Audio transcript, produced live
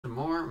Some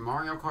more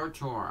Mario Kart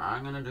Tour.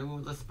 I'm gonna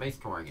do the space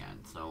tour again.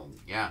 So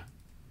yeah.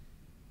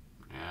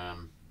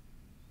 Um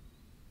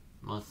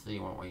let's see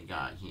what we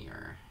got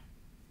here.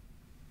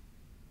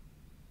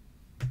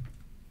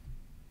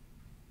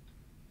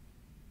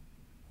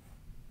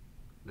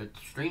 The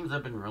streams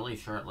have been really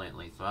short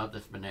lately, so I've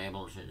just been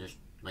able to just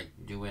like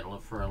do it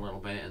for a little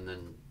bit and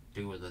then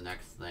do the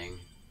next thing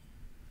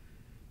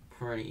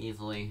pretty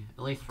easily,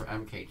 at least for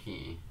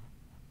MKT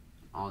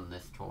on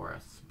this tour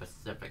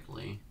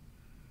specifically.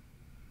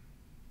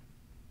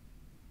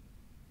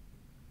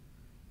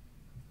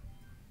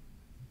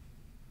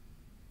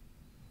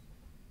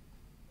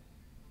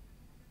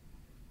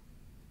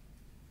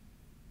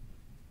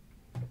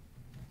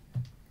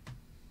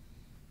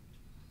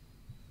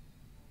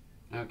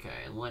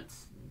 Okay,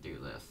 let's do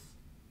this.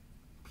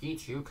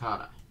 Peach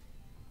Yukata.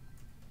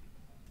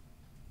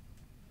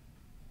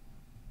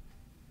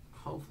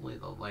 Hopefully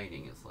the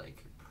lighting is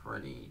like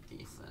pretty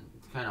decent.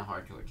 It's kind of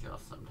hard to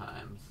adjust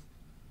sometimes.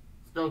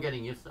 Still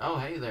getting used to. Oh,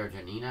 hey there,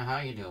 Janina. How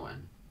you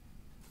doing?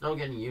 Still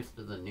getting used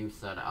to the new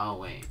set. Oh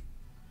wait,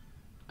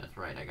 that's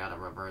right. I gotta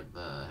revert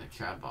the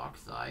chat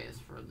box size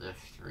for this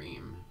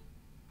stream.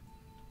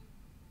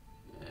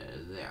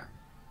 There.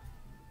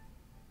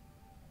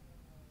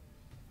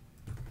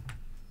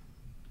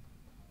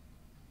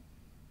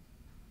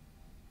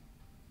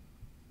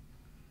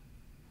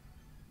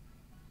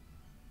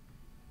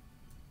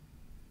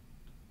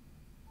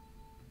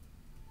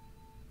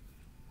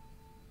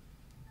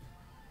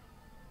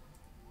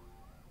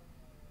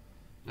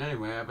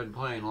 Anyway, I've been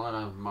playing a lot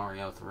of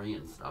Mario 3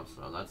 and stuff,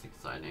 so that's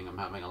exciting. I'm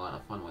having a lot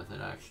of fun with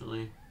it,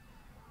 actually.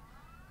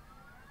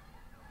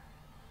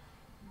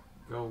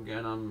 Go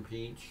get 'em,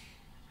 Peach.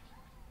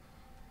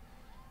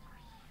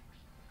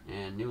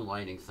 And new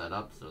lighting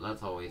setup, so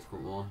that's always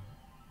cool.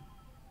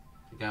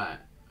 Got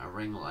a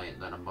ring light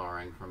that I'm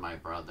borrowing from my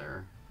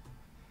brother.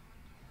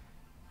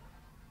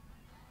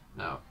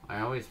 No, I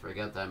always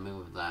forget that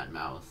move that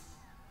mouse.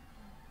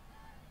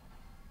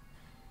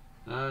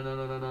 No, no,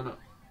 no, no, no, no.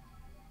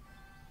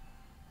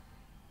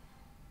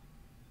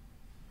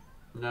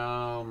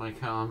 No, my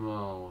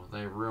combo.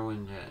 They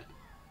ruined it.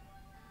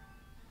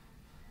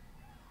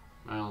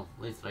 Well,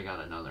 at least I got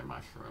another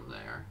mushroom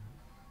there.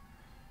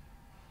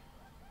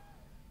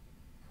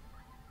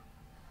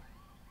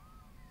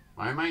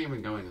 Why am I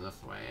even going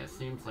this way? It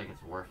seems like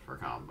it's worse for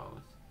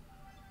combos.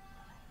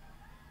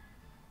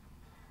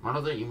 Why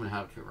do they even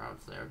have two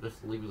routes there?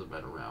 Just leave the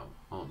better route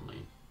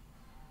only.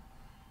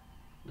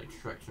 They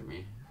tricked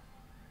me.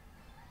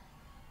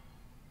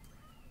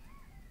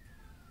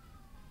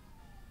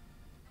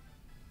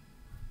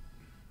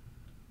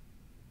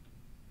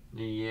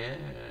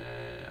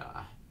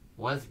 Yeah.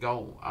 Let's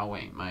go. Oh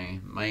wait, my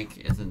mic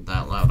isn't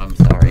that loud, I'm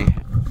sorry.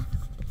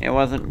 It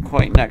wasn't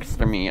quite next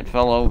to me, it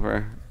fell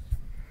over.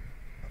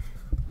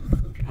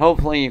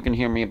 Hopefully you can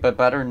hear me a bit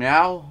better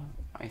now,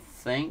 I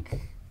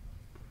think.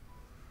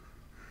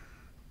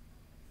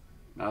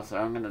 Also,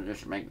 I'm gonna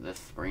just make this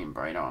screen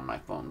brighter on my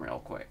phone real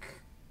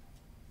quick.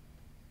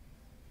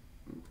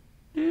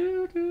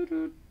 Do do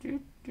do do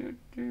do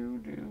do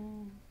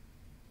do.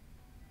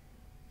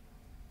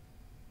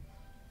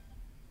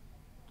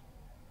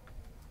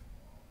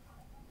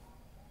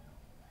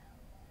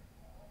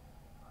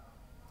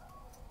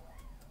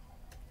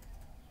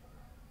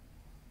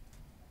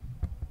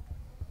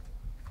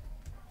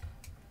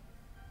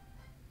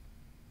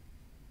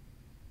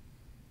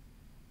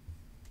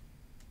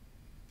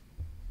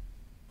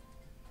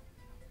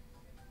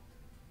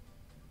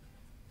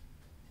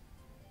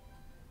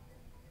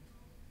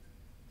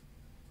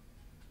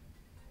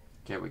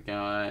 Okay, we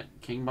got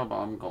King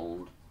Bomb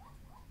Gold.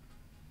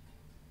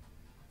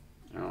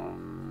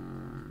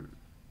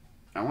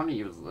 I want to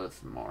use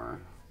this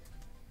more.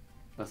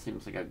 That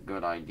seems like a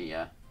good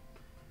idea.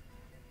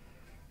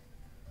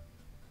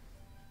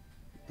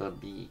 The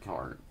bee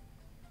cart.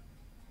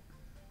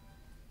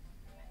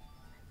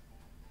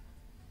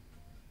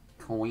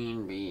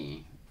 Queen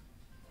bee.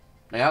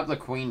 They have the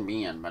queen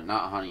bee in, but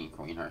not Honey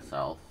Queen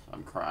herself.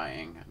 I'm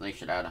crying. They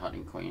should add Honey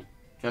Queen.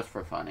 Just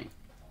for funny.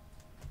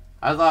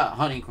 I thought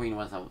Honey Queen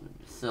was a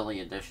silly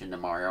addition to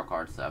Mario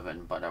Kart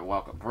 7, but a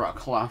welcome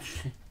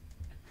Brucklush.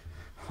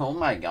 Oh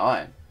my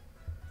god.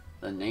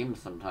 The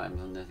names sometimes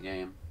in this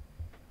game.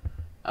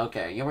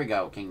 Okay, here we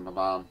go, King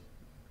Bomb.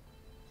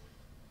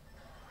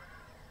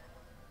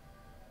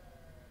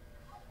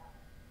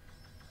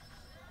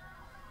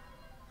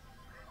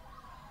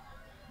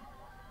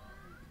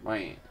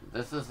 Wait,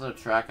 this is the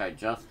track I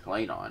just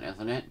played on,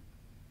 isn't it?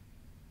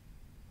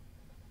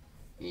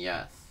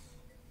 Yes.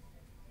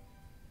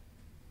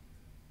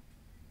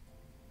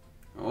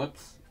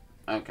 Whoops.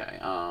 Okay,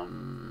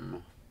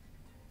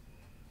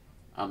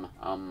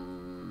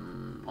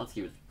 let's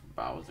use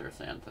Bowser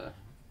Santa.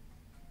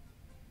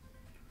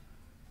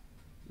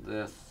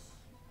 This.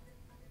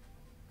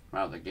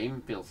 Wow, the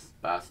game feels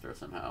faster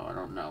somehow. I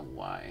don't know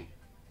why.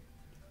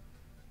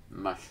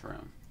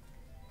 Mushroom.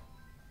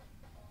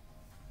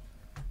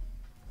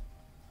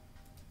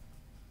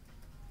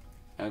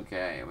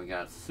 Okay, we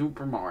got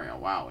Super Mario.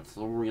 Wow, it's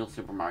the real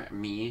Super Mario.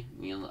 Me,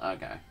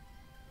 okay.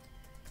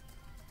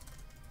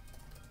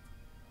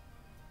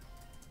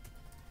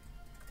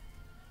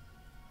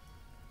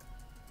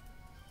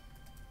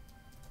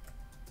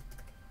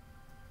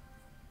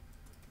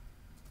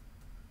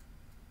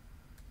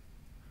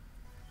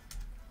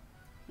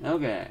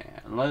 Okay,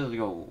 let's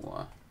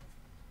go.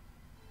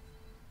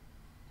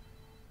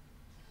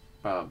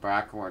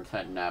 Brackward's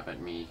head nap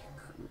at me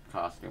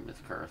costume is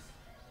cursed.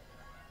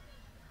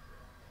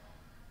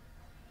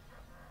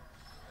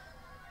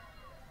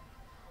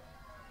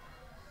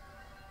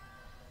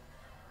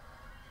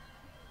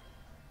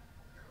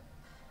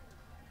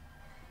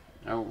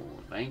 Oh,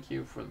 thank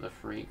you for the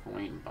free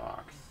coin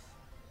box.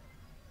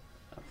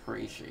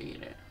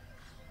 Appreciate it.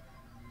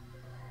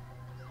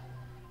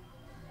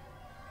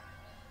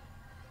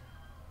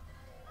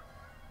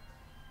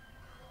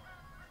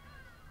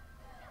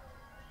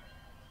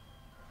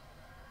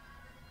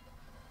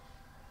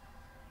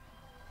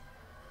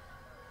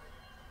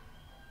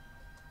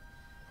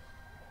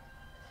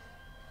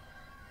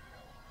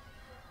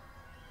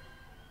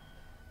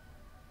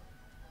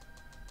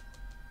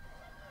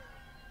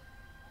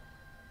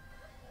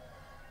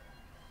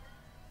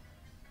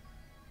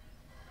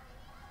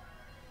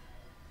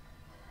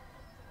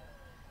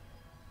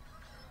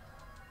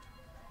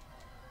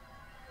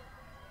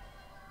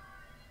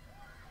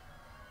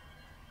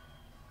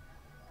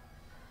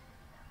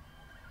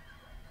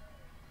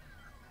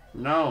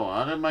 No,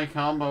 how did my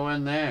combo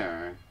in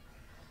there?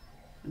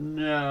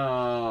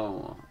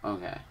 No.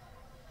 Okay.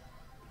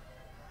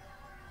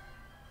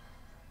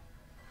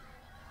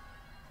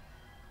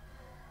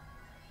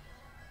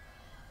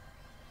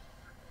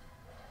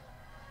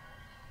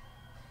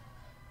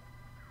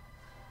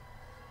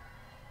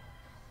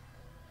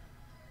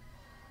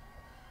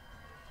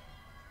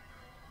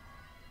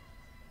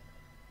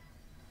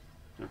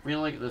 I feel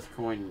like this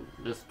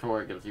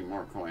tour gives you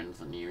more coins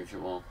than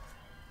usual.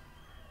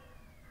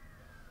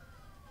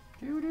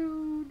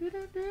 Doo-doo,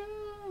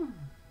 doo-doo-doo.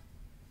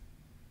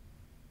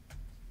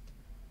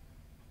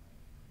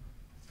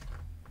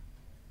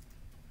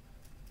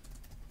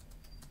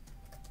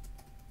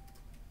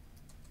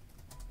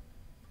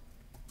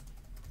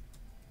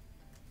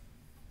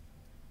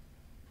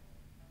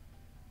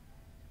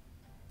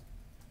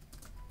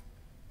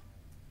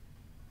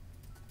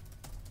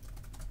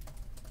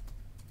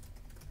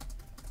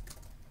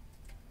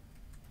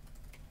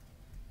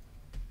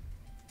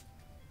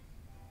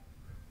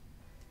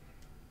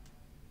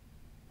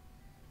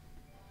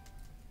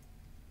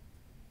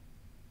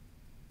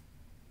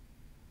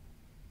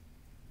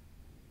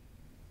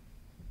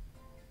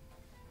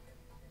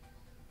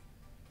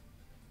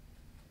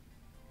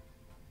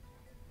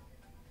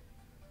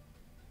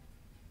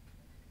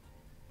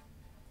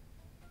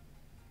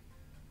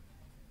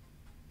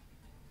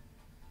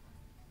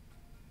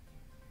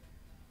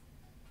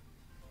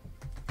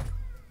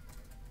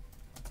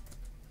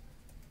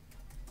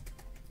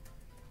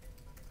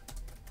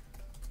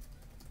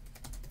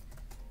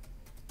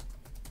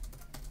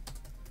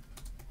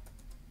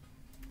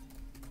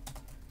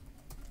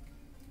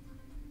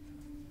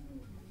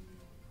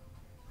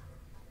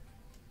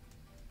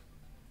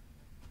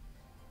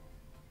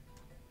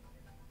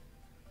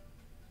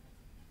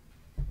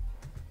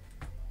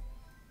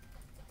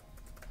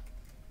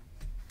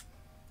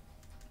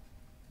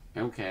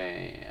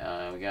 Okay,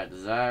 we got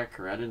Zach,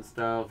 Red and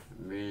Stuff,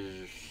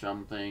 Viz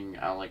something,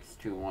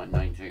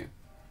 Alex2192.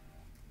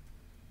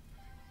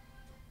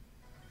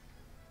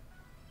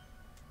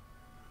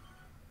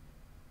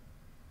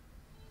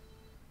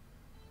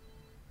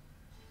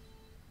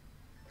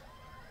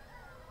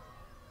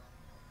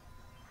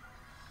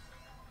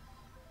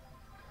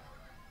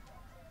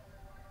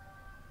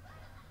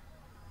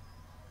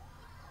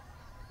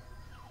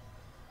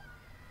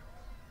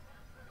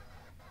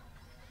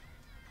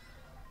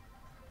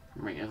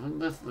 Wait, isn't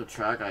this the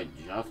track I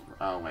just...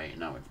 Oh, wait,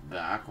 no, it's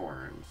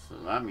backwards. So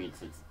that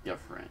means it's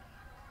different.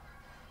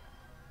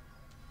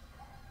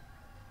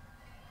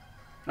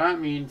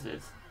 That means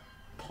it's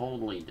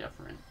totally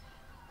different.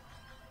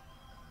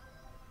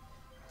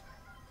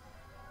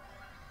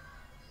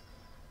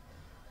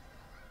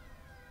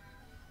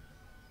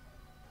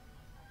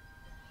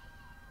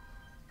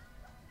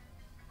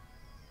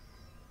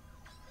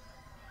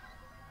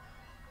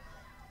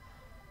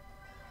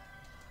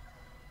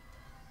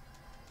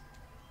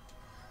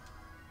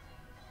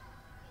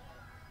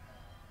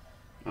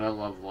 I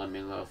love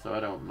Lemmy, though, so I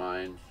don't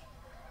mind.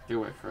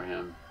 Do it for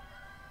him.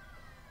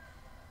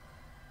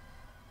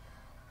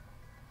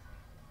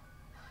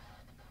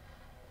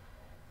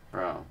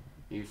 Bro,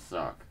 you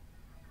suck.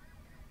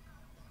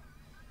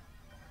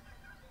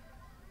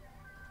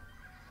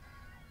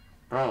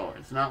 Bro,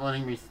 it's not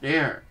letting me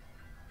steer.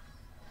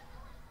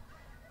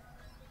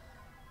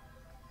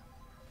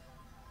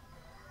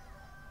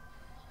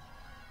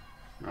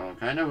 Oh,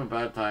 kind of a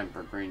bad time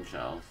for green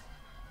shells.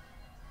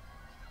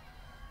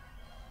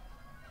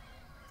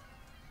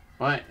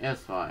 But it's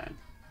fine.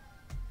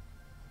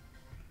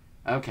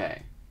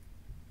 Okay.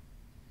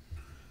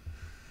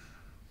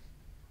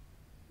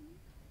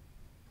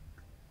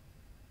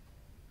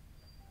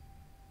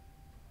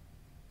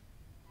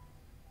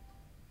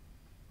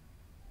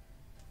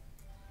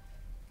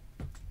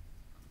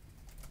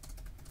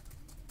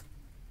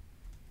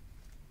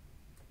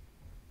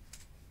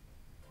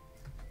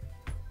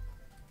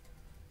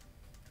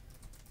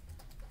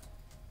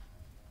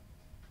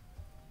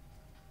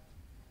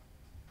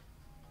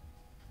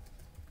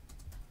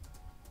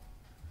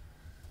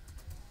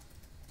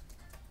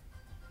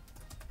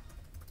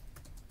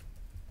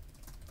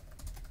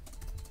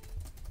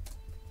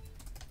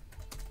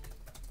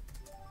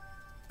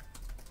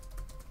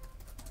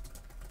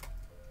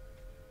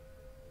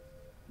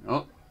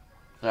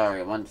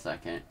 Sorry, 1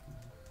 second.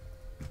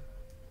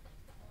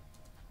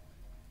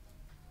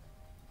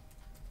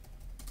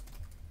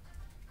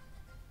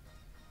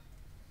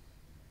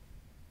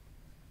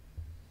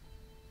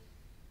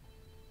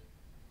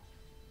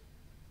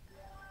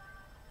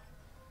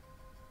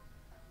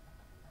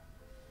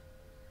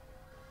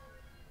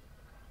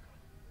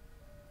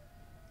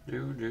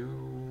 Do do.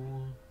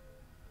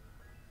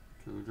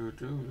 Do do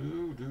do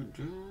do do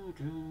do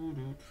do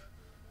do.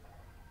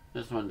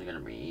 This one's gonna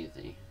be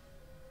easy.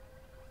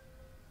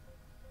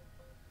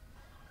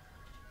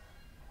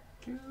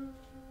 Do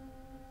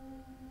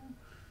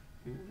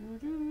do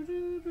do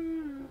do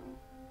do.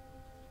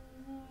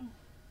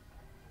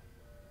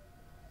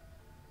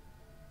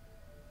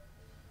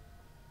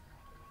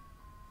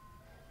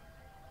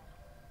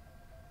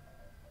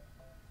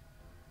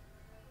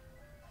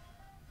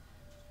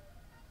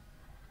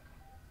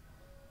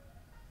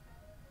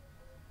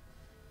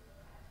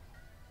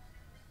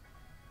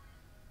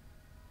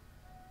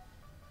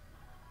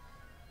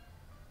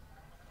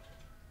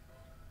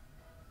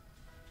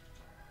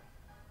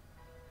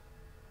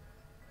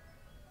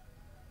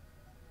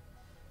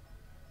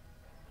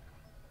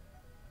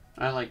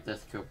 I like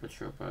this Koopa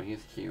Troopa.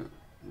 He's cute.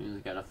 He's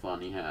got a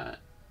funny hat.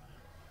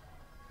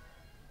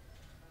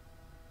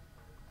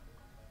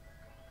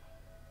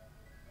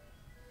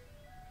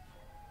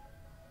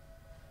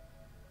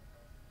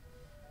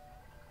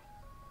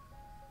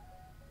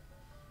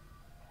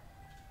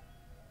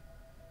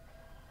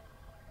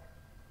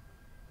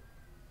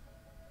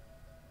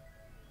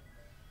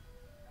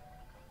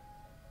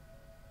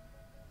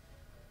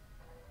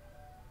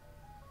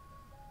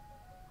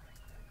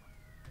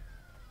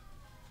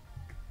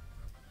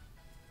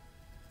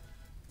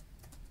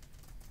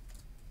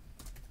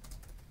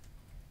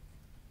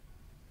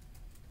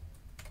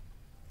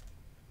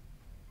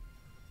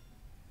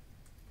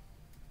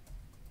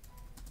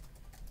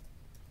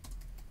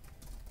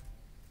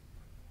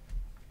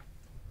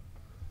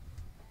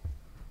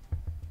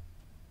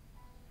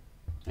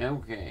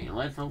 Okay,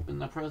 let's open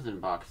the present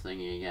box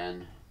thingy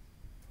again.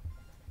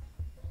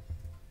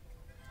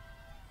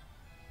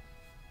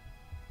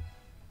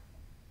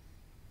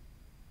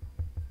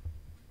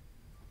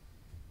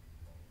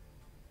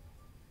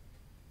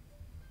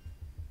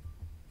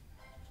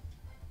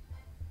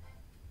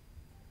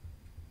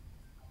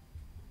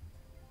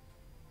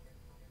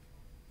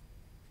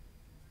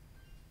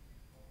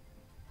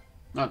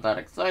 Not that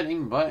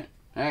exciting, but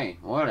hey,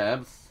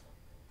 whatevs.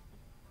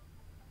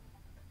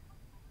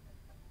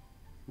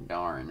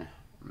 Darn,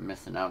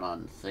 missing out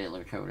on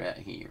Sailor Toadette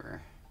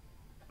here.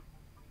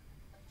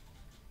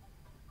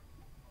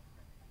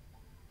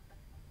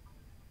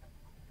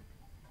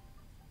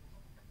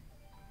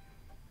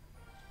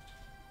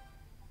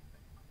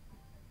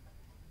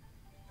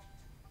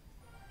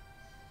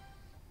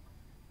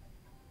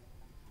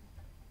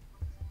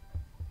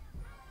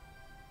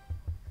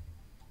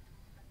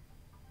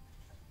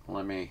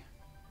 Let me...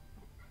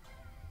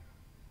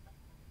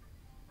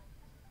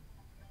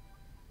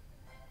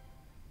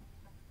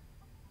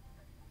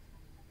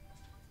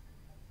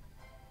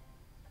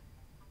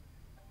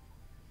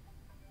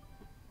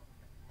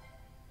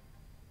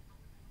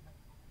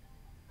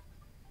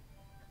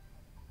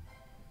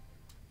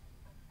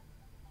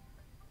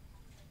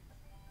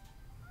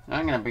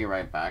 I'm gonna be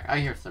right back. I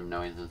hear some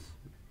noises.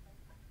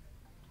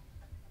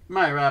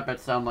 My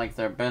rabbits sound like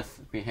they're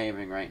best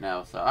behaving right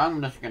now, so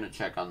I'm just gonna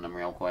check on them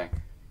real quick.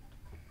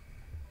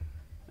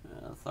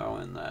 Throw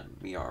in that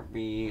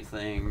BRB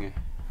thing.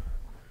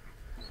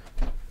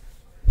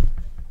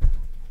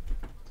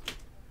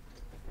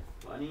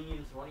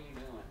 Bunnies, what are you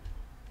doing?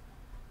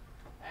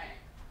 Hey!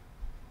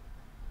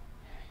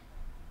 Hey!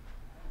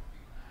 Don't do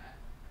that.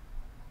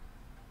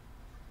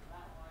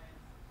 That way.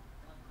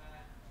 Like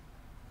that.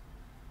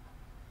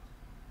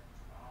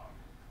 Oh,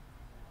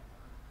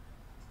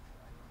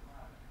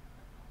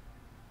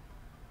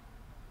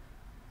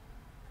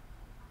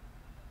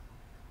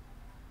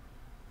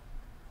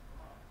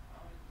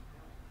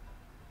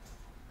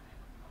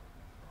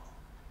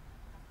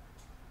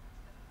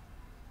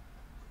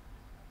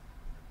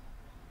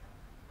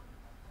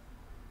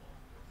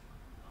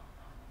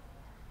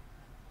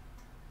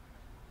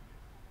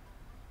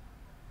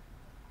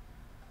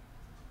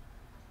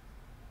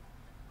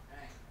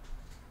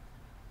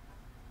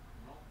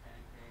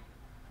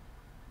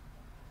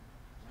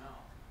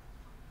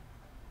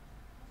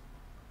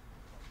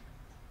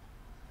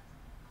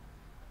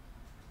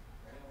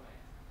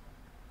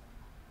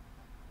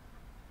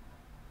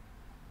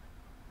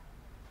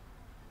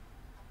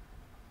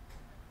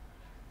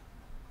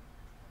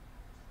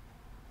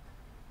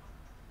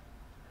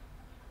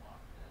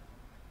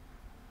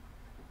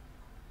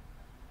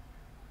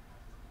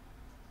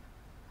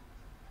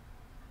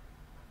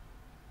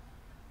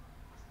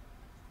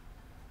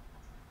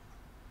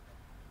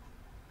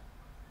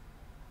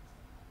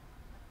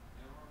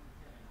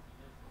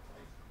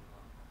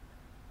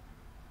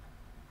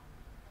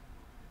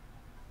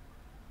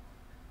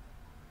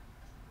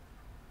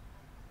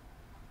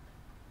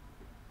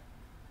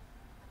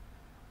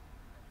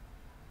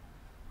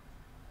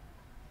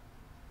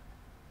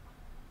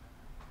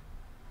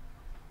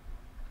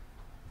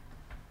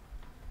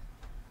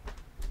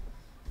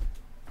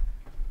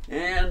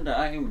 And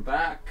I'm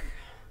back.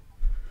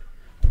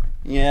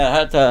 Yeah, I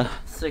had to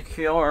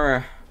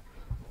secure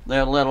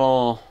their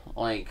little,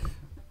 like,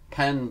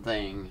 pen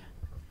thing.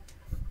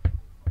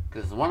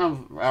 Because one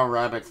of our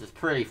rabbits is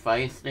pretty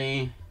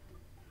feisty.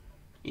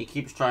 He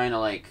keeps trying to,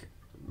 like,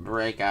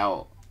 break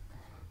out.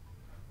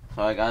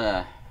 So I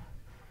gotta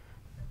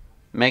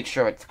make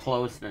sure it's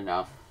closed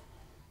enough.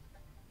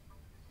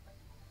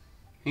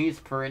 He's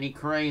pretty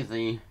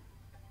crazy.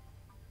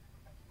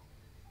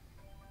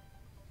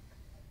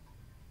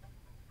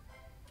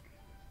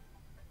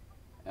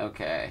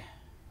 Okay.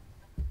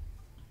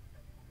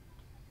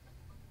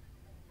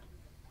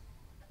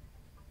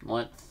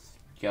 Let's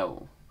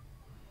go.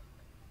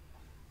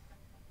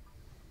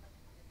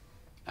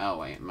 Oh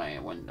wait, my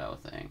window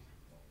thing.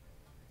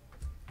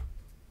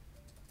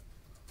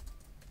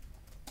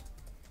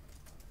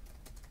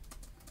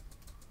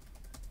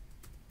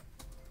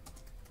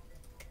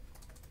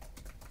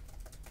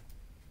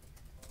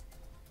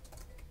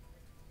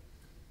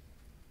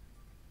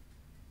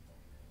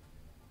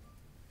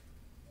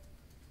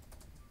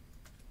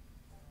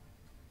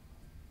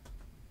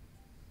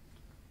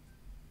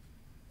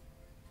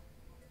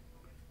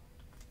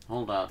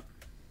 Hold up.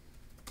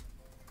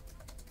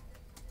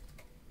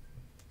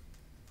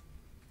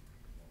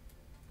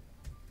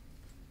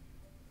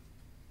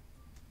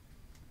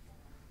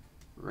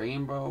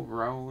 Rainbow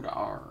Road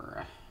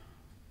R.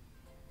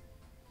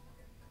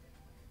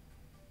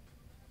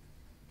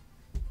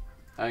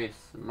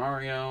 Ice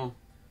Mario.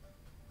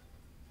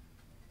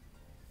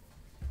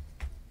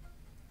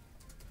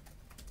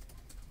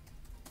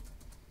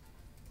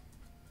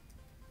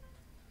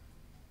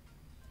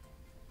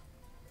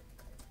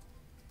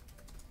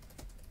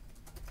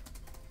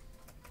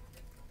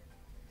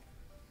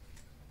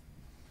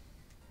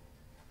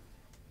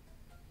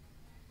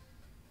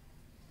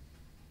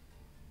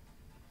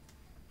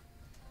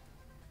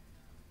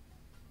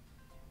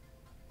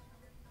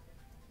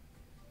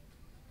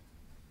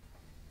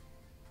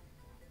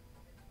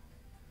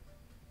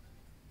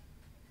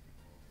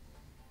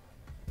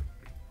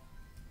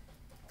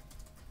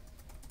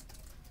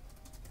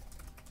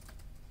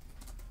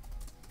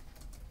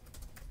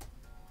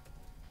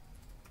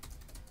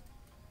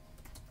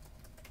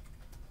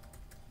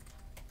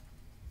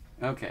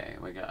 Okay,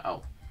 we got,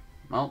 oh.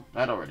 Well,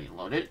 that already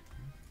loaded.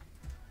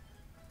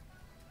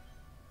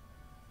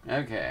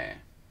 Okay.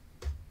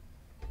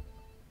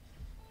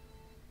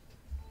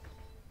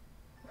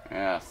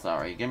 Yeah,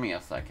 sorry. Give me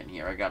a second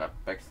here. I gotta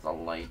fix the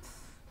lights.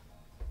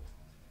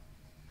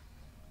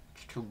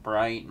 It's too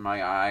bright in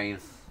my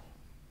eyes.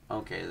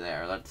 Okay,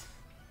 there. That's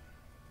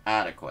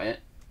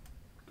adequate.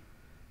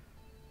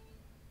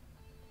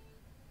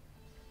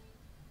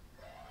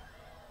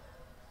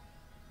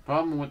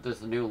 Problem with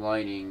this new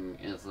lighting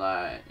is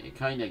that it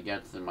kind of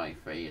gets in my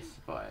face,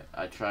 but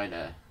I try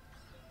to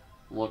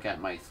look at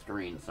my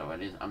screen so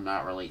it is, I'm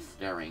not really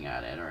staring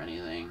at it or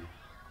anything.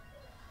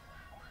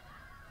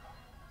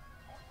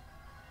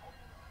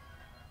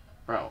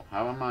 Bro,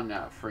 how am I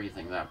not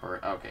freezing that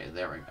bird? Okay,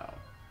 there we go.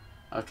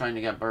 I was trying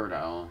to get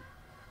Birdo,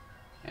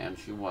 and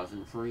she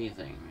wasn't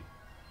freezing.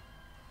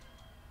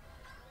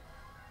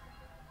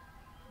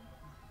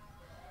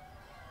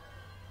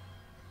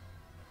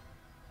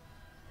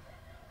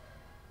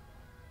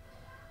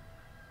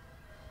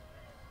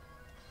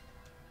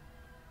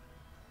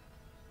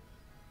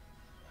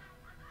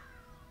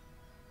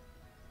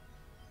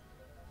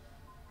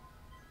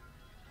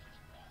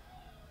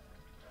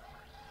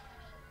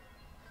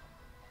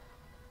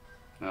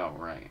 Oh,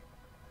 right.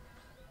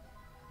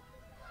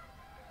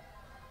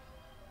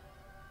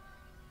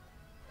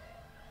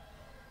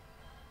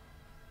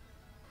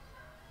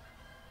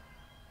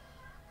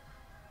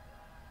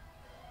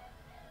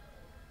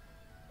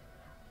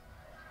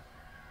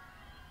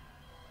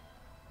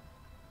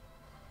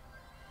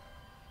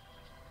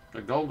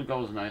 The gold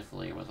goes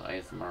nicely with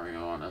Ice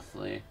Mario,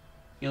 honestly.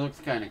 He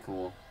looks kind of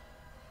cool.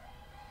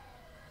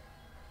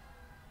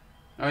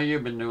 How you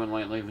been doing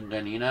lately,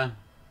 Danina?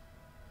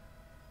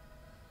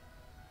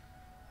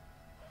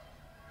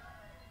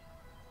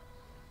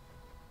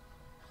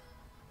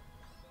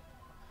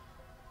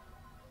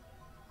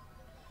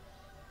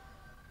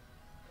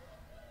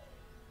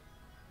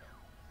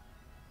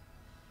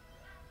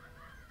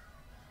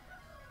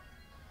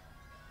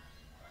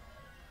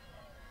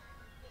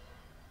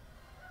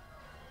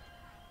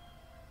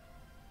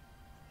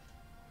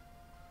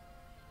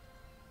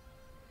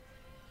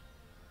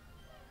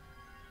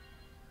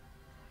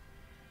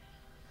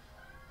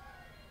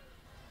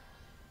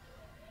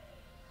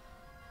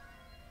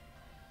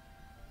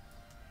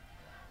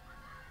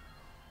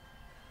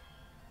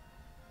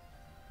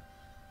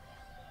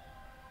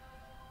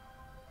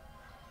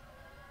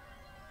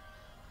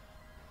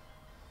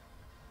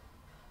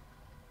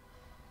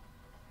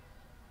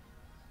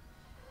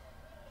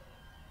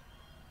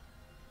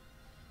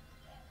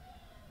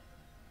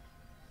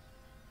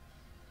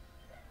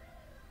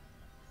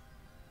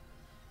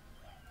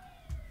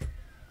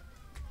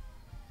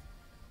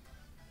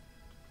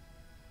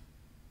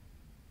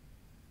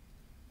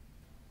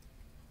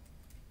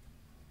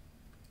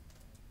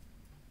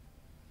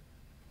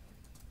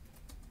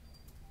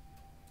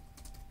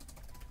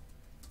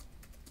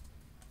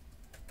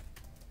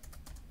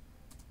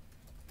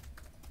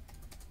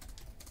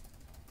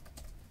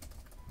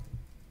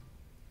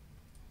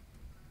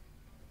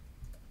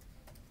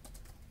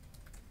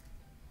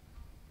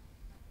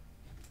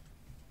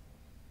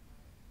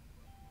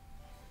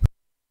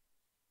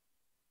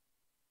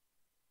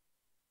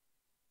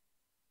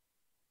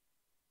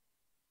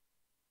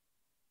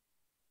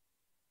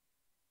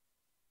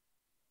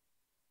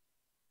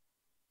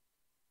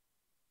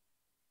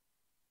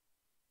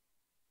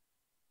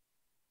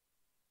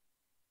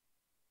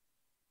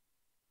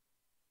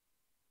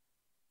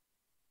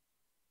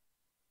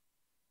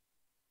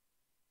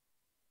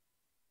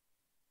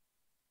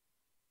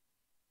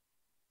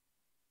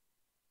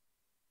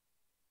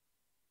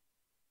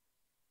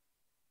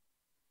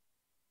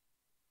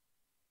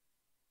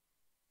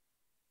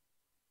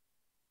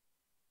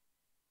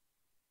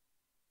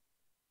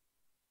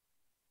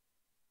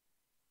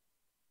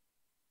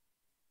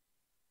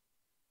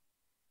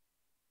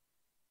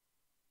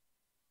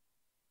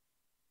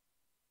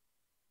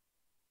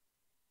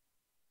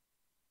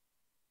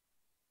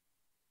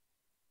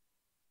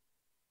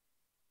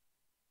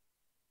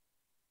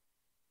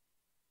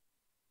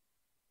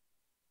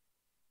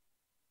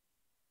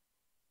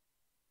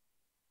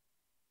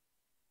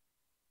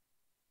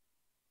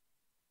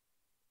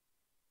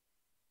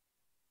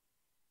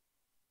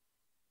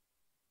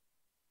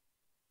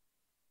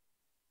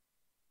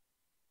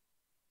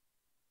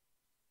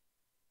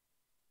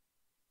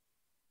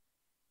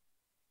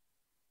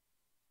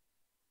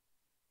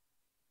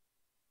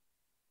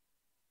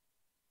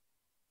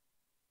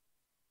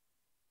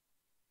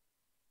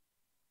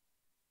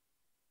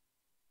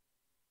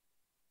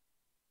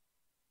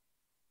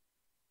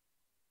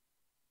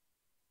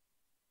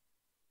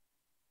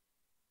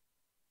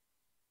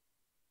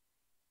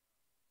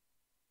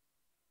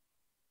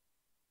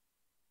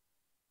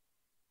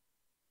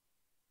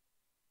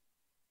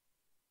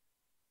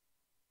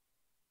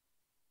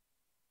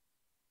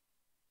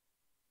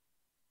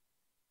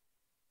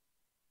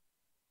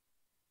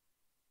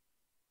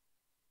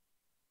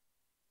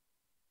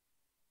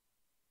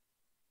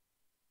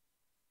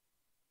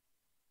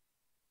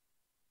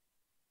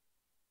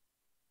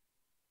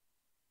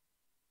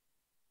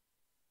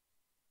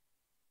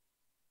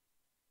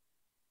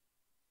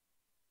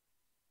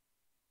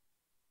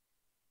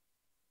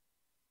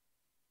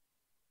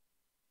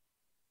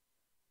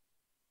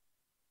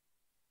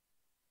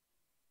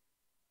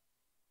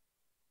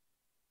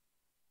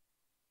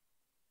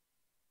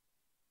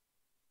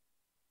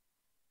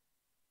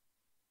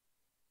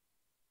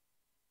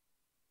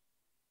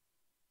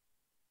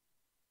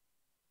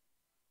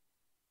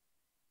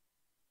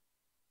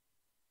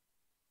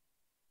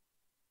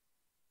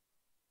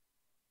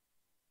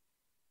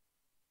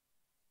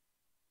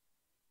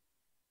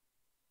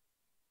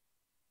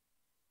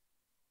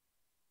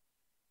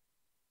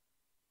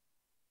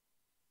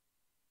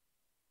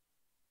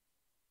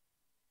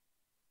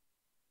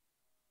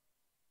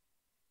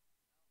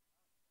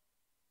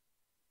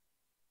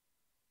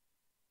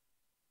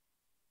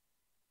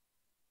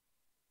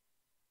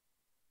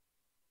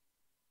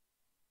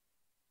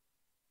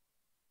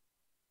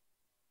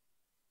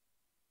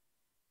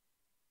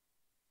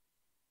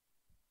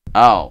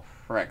 Oh,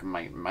 frick,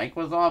 my mic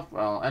was off?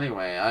 Well,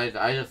 anyway,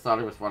 I just thought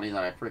it was funny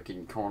that I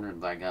freaking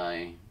cornered that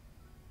guy.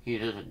 He's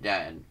just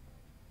dead.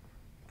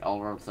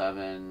 Elro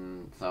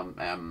 7, some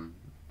M.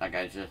 That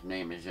guy's just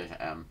name is just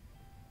M.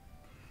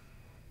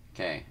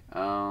 Okay,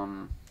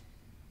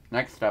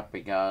 next up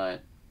we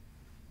got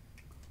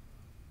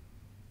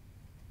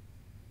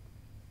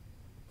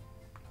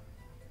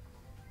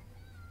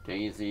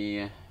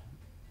Daisy.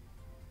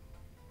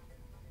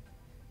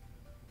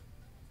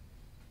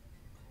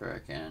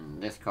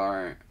 Frickin' this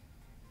card.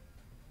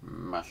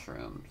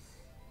 Mushrooms.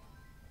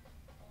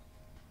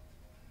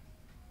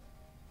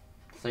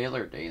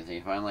 Sailor Daisy.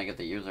 Finally get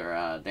the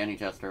user. Danny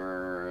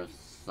Chester,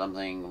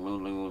 something,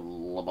 Lulu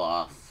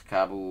Labos,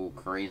 Kabu,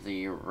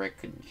 Crazy,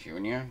 Rick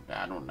Jr.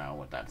 I don't know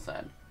what that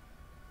said.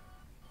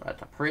 But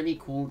it's a pretty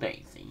cool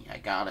Daisy, I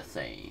gotta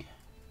say.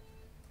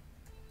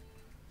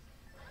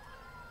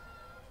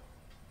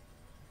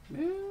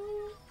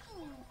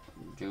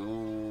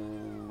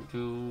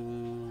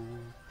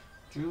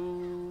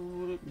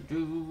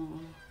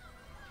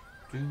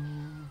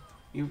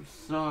 You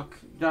suck,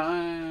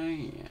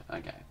 die.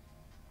 Okay.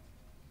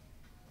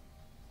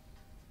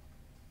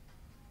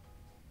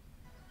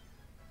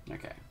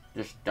 Okay,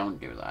 just don't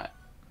do that.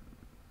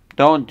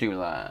 Don't do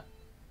that.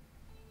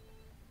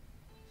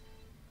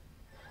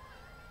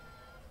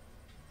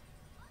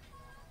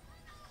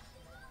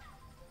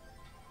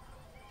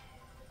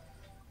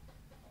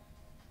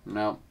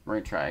 Nope,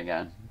 retry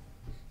again.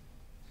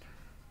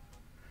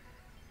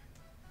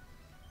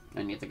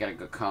 I need to get a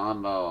good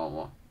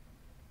combo.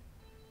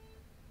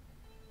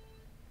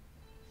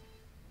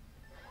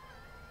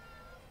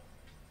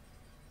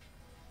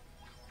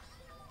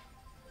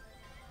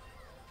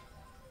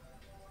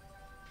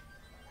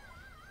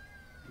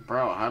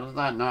 Bro, how does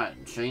that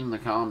not chain the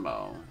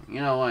combo?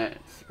 You know what?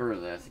 Screw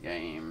this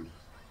game.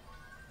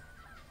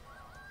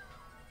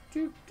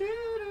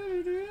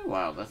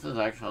 Wow, this is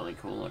actually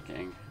cool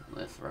looking,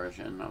 this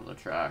version of the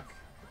track.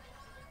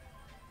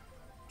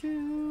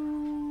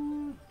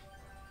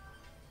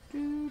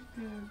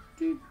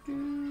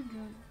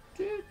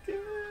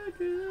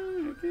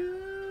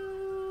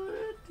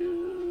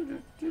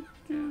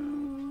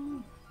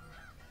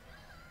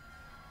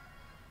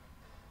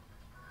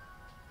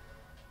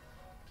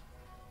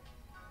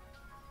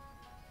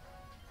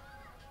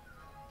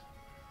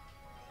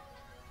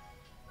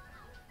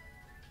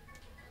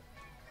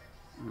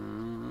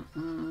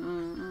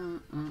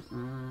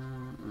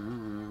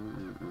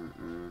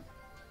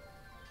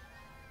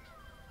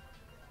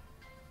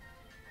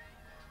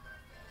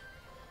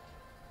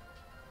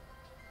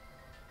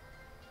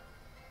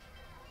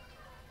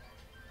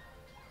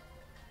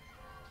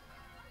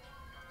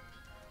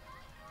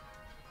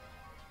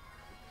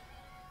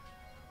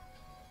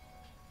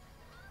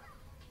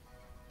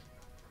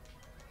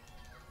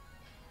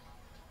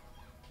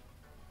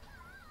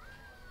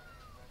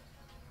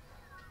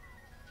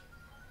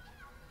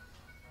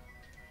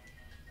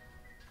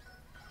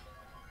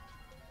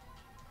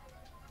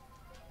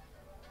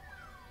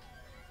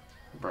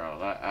 Bro,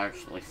 that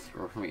actually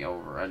screwed me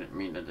over. I didn't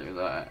mean to do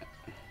that.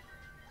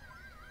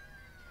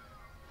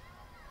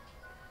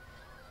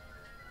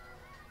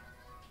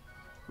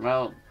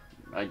 Well,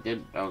 I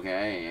did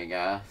okay, I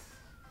guess.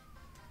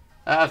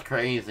 That's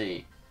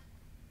crazy.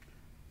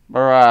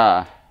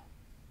 Bruh.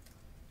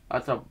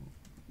 That's a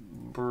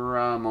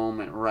bruh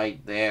moment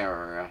right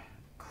there.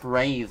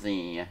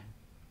 Crazy.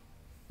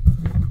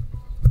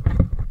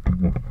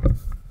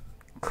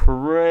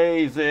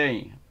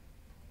 Crazy.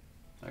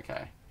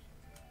 Okay.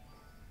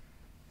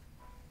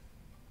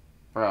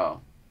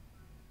 Bro.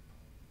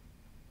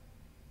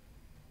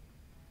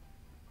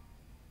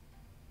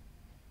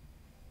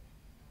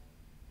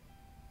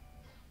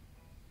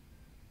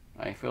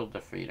 I feel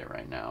defeated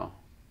right now.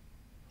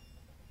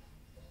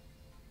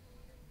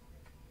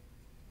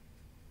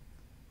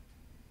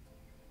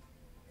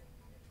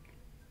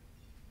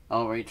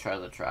 I'll retry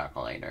the track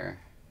later.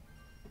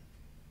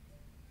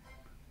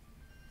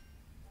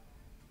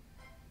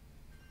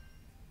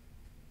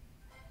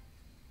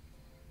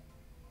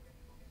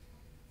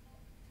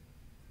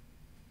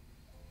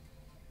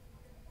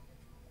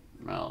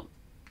 Well,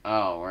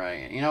 oh,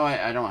 right. You know what?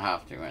 I don't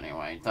have to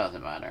anyway. It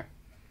doesn't matter.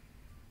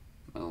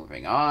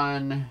 Moving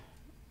on.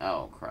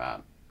 Oh,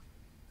 crap.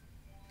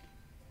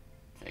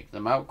 Take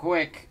them out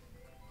quick.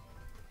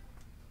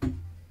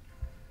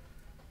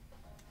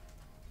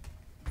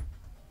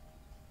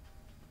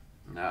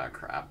 Oh,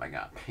 crap. I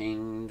got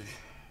pinged.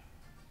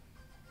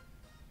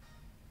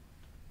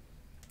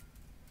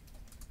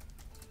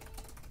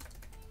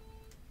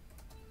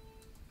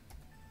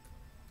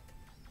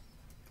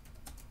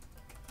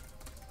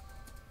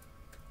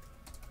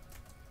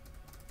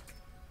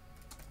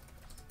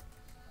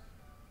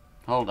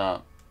 Hold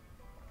up.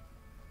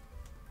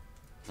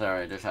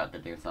 Sorry, I just had to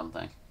do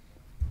something.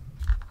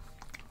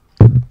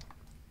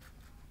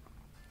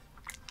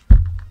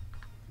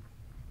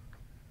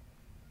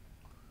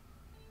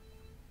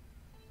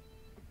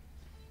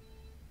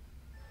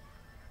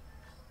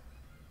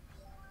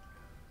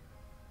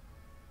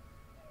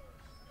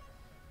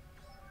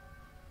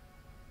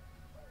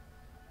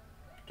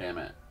 Damn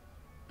it.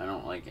 I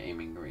don't like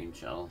aiming green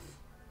shells.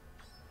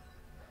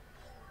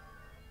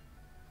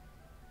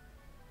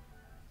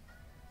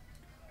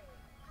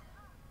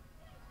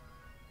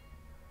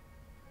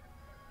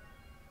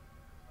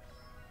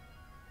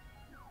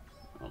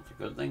 Well, it's a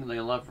good thing they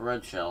left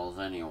red shells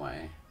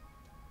anyway.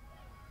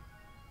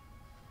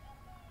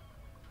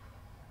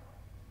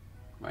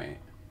 Wait.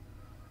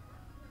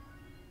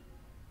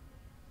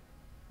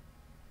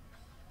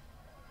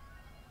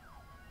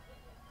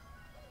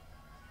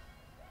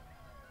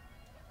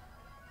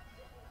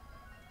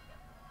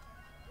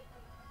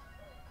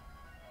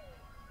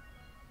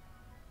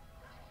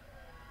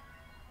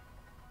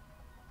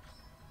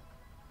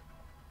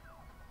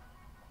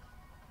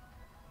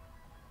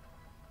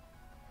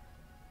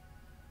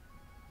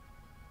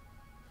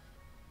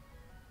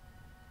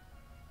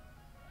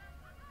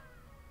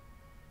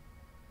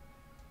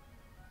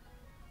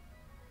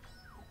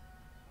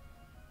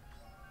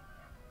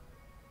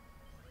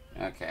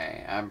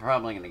 Okay, I'm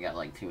probably gonna get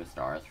like 2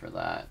 stars for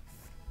that.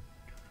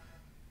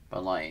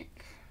 But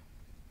like...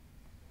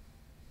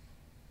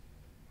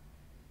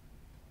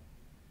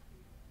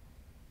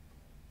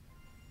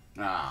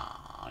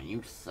 Ah,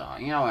 you suck.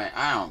 You know what?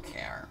 I don't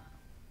care.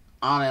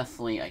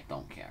 Honestly, I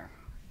don't care.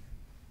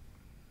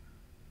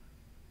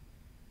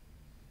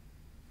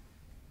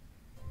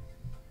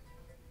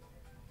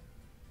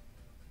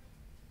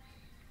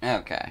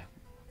 Okay.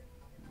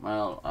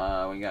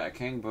 Well, we got a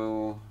King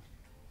Boo.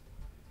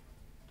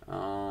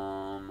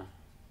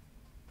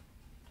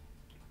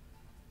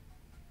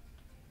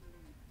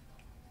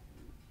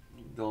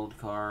 Gold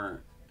Kart,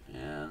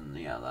 and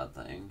yeah, that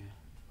thing.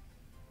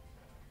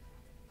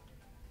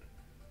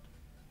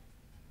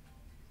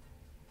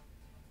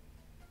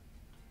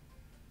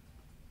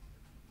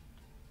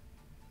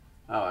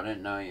 Oh, I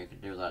didn't know you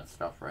could do that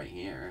stuff right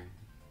here.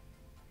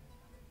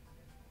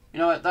 You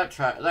know what? That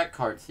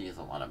kart sees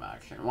a lot of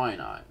action. Why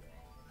not?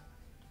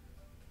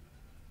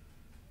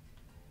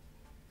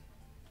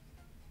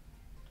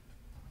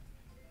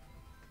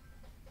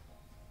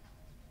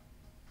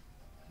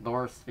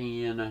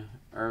 Thorstein,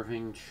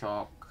 Irving,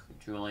 Chalk,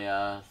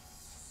 Julia,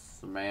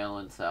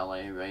 Smail and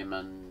Sally,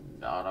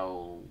 Raymond,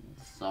 Otto,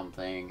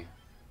 something.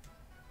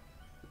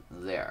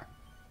 There.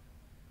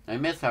 I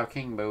miss how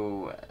King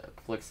Boo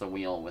flicks the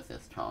wheel with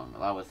his tongue.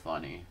 That was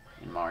funny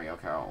in Mario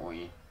Kart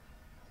Wii.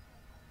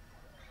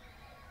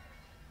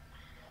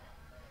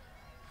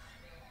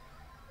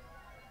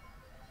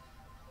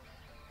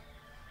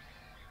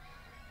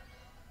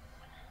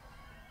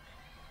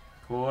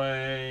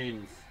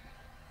 Coins!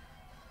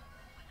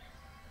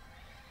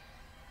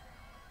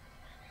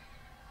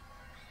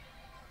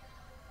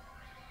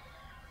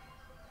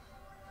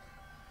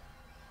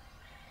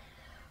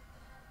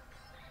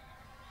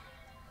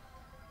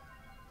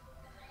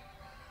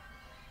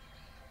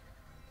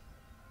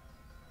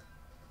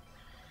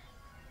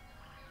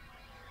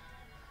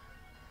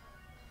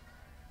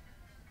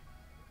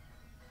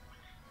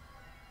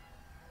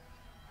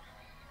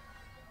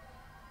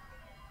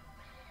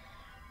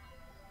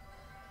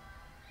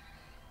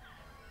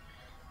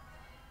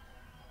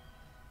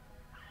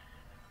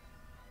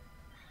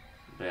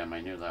 Damn,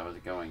 I knew that was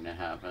going to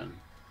happen.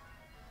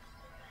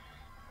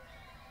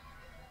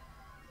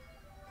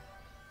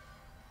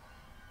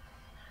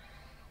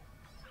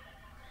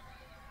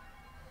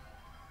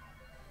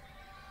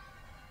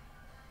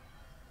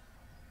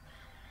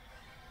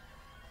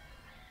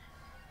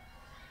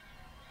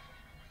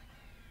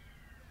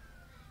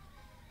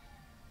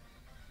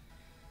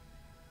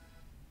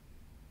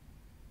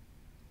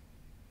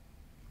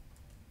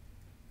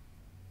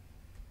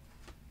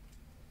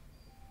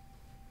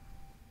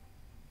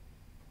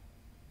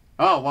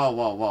 Oh, whoa,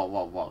 whoa, whoa,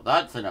 whoa, whoa.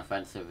 That's an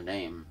offensive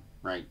name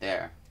right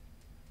there.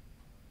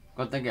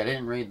 Good thing I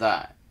didn't read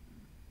that.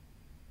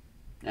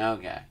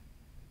 Okay.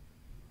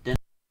 Didn't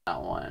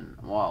that one.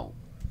 Whoa.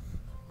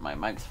 My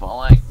mic's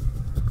falling.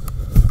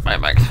 My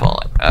mic's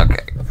falling.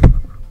 Okay.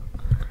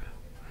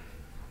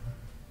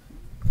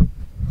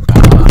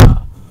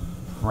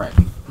 Right.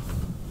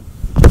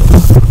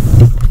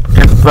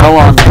 It fell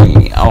on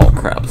me. Oh,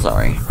 crap.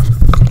 Sorry.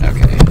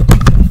 Okay.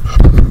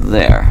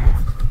 There.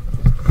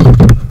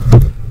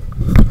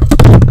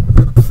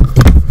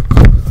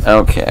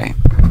 Okay.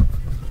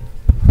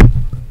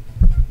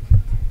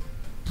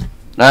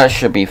 That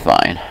should be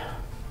fine.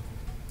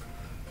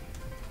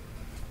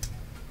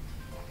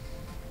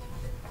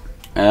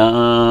 I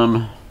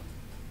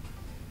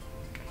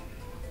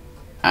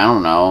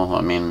don't know.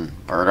 I mean,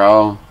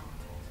 Birdo.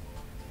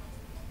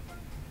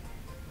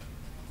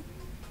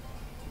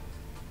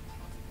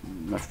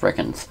 The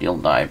frickin' Steel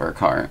Diver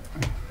cart.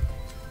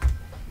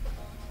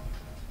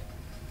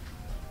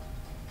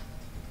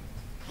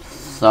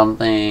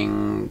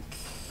 Something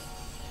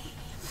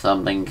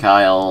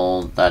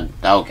Kyle, that,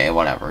 okay,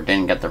 whatever,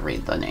 didn't get to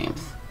read the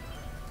names.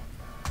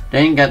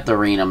 Didn't get to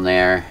read them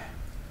there.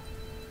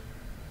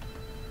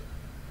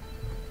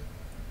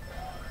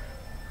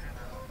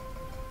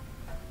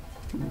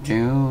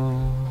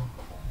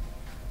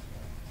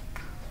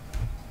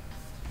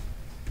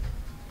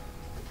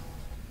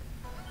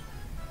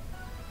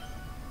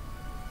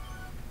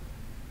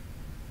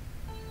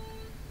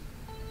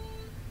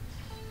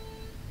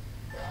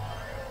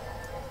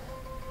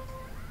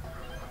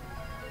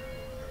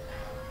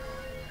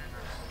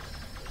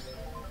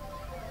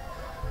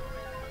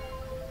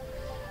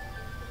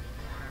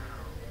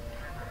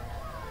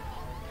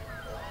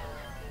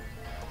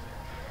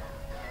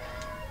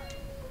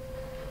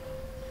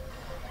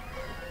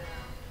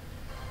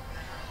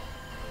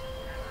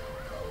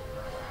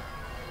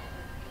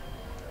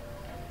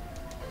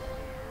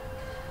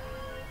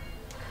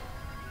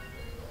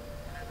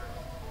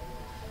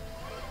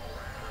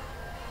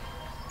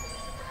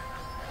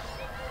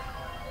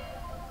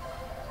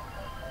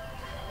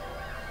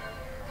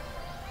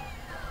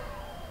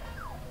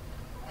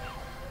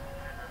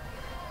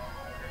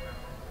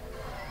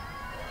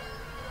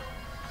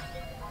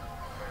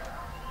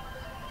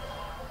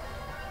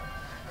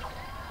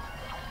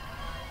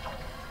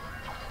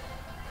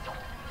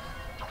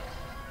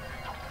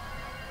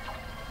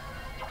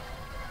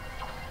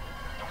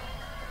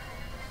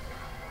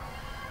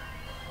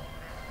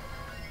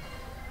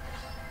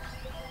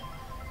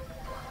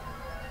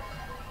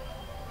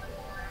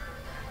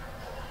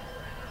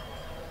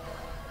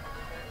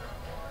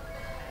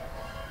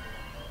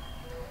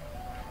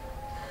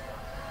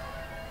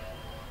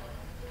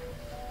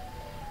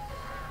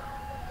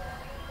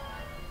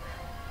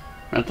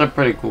 That's a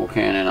pretty cool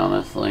cannon,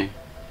 honestly.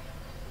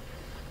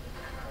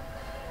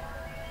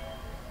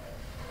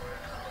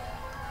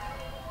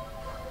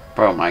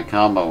 Bro, my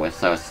combo was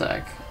so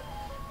sick.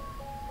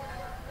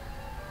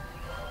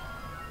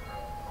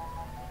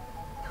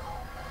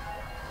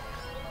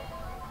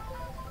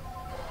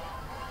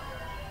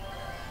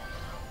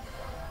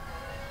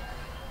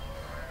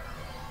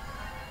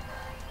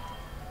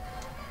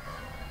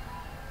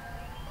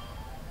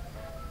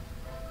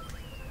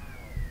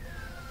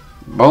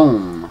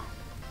 Boom.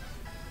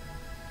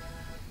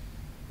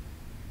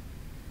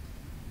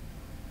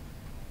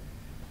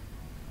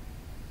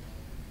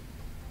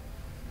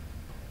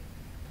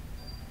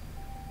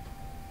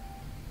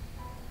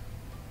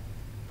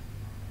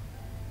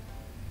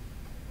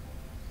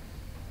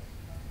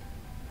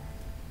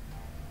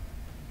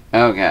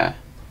 Okay.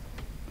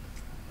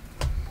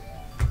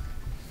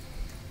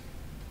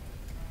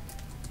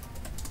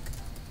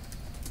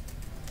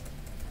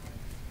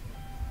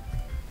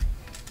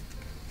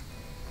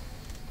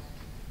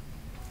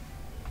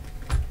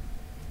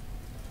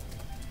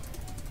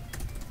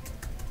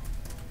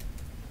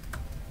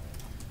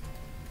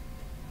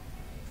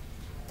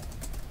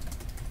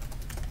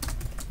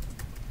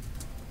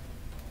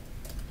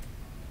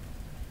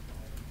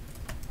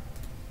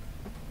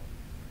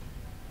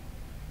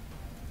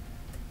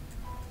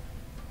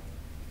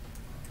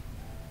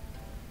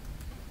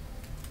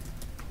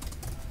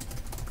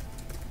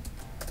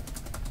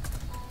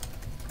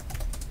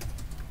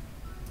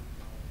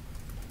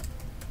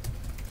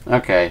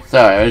 Okay,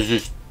 sorry, I was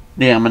just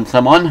DMing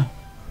someone.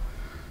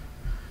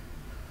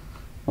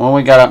 What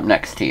we got up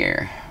next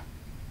here?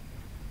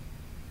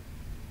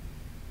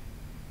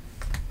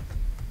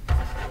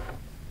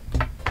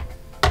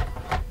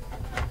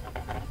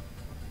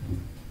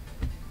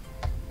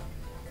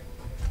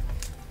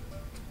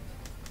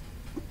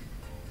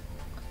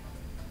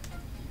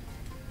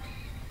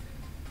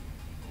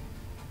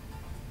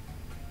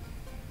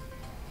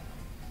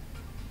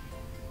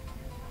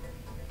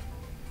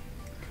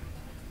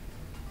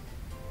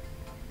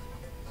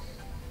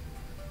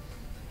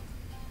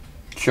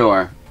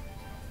 Sure.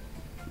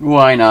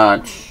 Why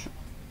not?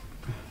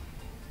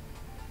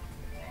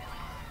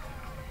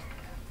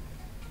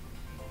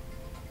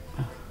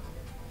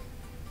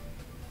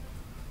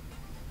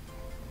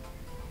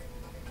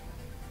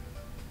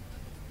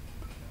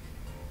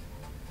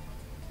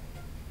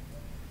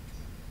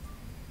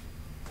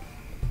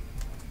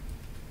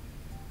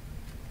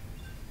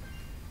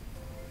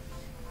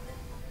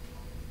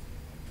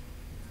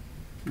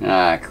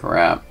 Ah,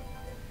 crap.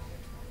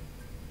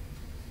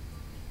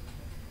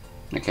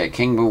 Okay,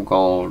 King Boo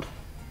Gold.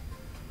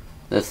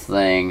 This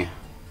thing.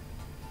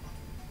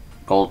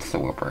 Gold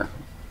Swooper.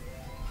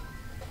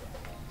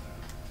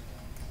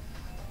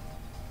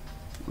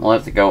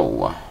 Let's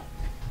go.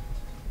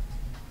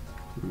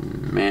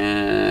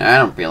 Man, I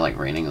don't feel like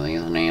reading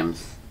these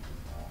names.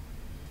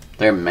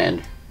 They're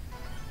mid.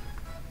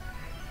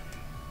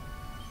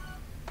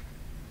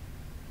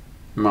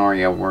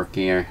 Mario work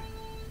here.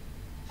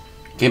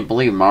 Can't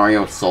believe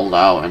Mario sold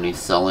out and he's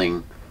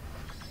selling,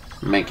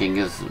 making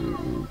his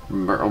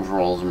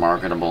overalls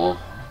marketable.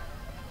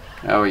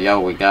 Oh, yo,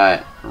 we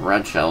got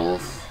red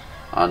shells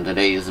on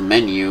today's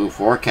menu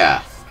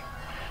forecast.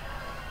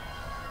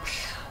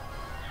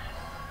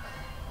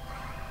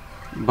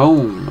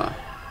 Boom.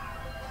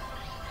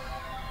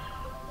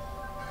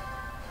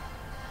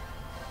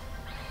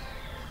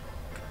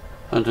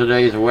 On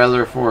today's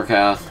weather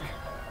forecast.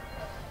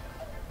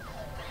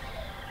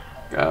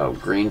 Oh,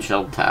 green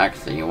shell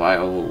taxi. Why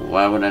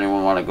would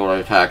anyone want to go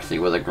to a taxi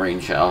with a green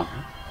shell?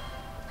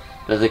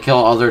 Does it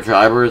kill other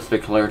drivers to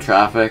clear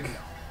traffic?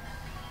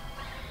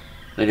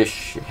 They just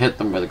hit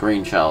them with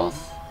green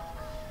shells.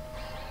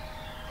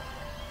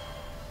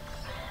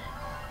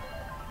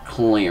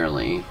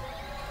 Clearly.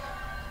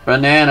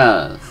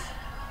 Bananas!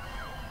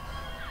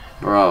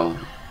 Bro,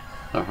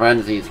 the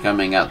frenzy's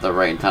coming at the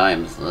right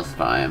times this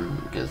time.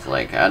 Because,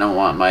 like, I don't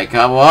want my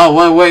car.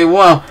 Whoa, wait,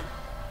 whoa!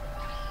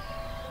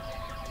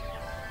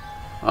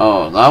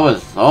 Oh, that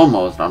was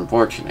almost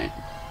unfortunate.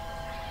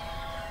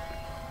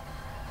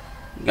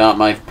 Got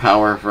my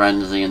power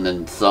frenzy and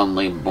then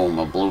suddenly, boom,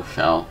 a blue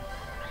shell.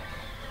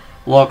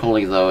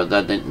 Luckily, though,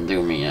 that didn't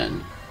do me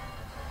in.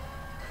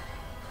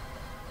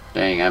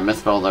 Dang, I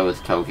missed all those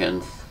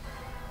tokens.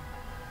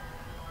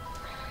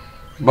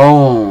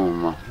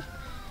 Boom!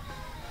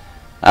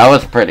 That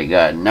was pretty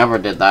good. Never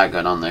did that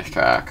good on this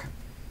track.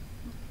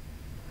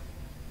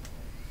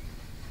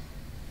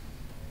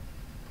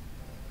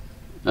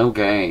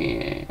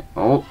 Okay.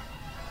 Oh.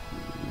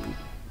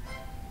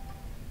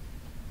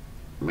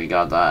 We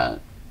got that.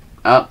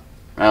 Oh.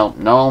 Well,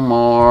 no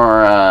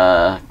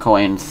more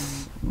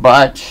coins.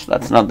 But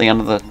that's not the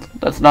end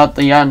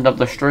of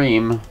the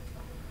stream.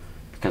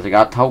 Because I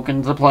got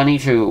tokens aplenty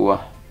too.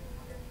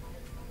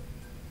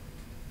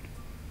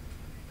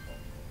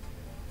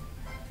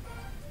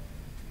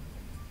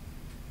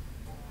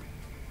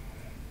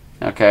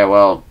 Okay,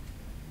 well,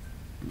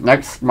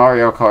 next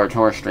Mario Kart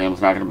Tour stream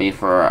is not going to be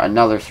for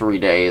another 3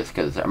 days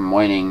because I'm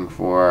waiting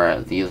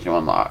for these to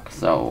unlock.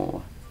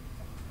 So,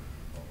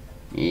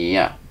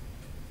 Yeah.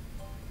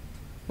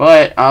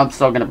 But I'm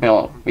still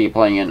gonna be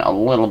playing a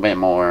little bit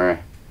more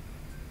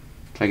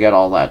to get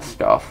all that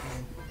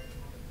stuff.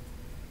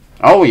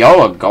 Oh,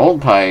 yo, a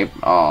gold pipe.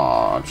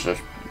 Oh, it's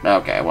just...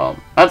 Okay, well,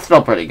 that's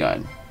still pretty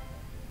good.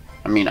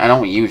 I mean, I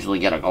don't usually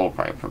get a gold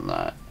pipe from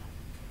that.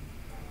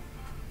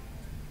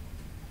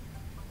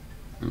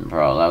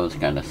 Bro, that was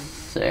kind of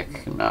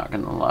sick, not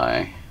gonna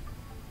lie.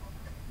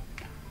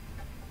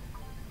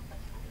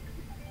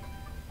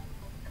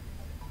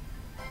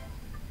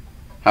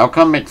 How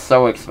come it's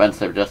so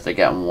expensive just to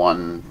get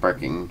one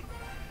freaking...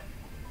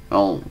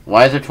 Well,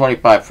 why is it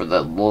 25 for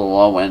the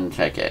low-end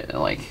ticket?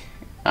 Like,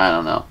 I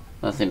don't know.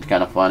 That seems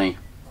kind of funny.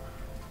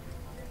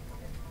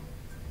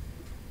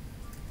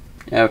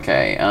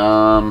 Okay,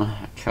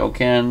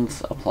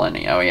 tokens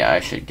aplenty. Oh yeah, I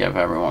should give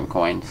everyone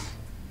coins.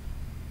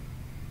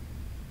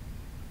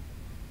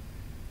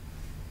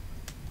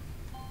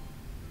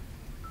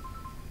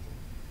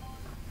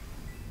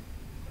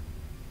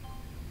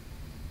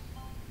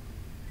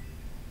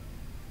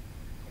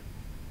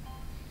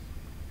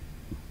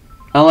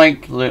 I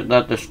like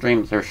that the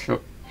streams are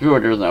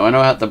shorter though. I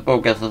don't have to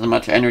focus as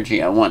much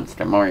energy at once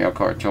to Mario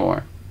Kart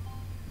Tour.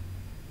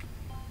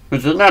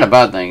 Which is not a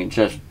bad thing, it's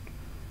just,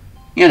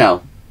 you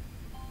know,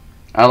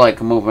 I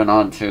like moving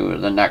on to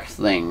the next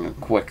thing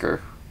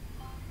quicker.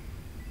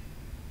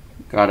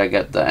 Gotta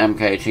get the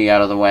MKG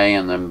out of the way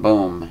and then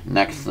boom,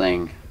 next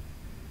thing.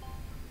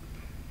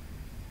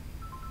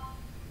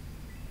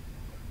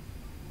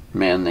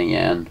 Man, the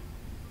Yen.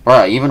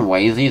 Bruh, even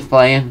Wazy's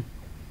playing?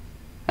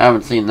 I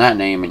haven't seen that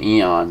name in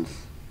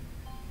eons.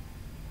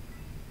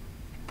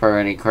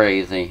 Pretty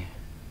crazy.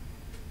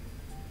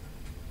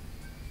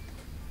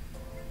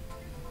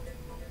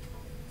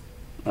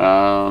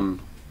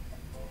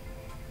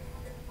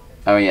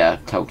 Oh yeah,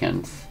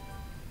 tokens.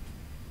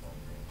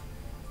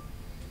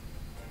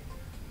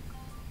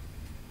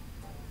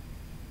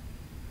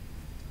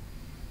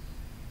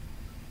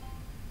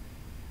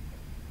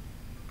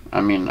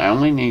 I mean, I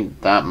only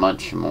need that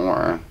much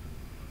more.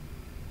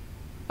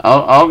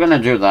 I'm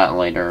gonna do that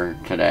later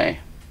today.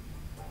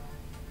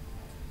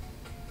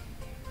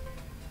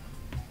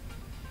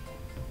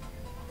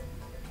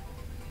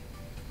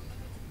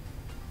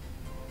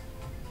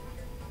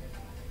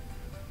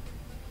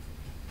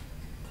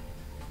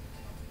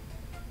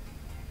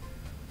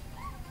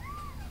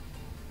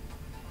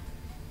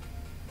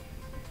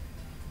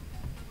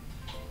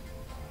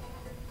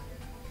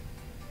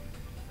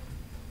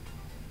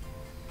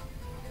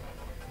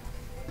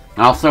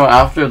 Also,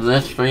 after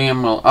this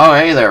stream, oh,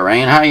 hey there,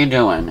 Rain. How you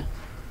doing?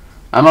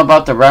 I'm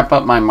about to wrap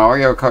up my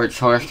Mario Kart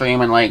Tour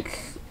stream in like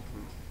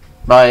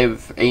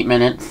 8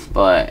 minutes,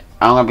 but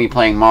I'm gonna be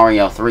playing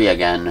Mario 3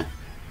 again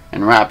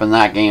and wrapping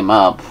that game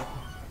up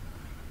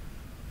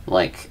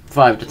like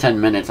 5 to 10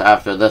 minutes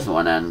after this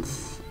one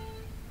ends.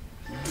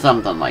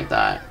 Something like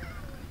that.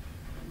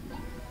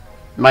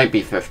 Might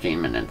be 15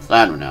 minutes,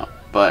 I don't know.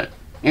 But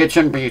it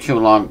shouldn't be too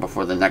long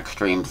before the next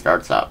stream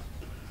starts up.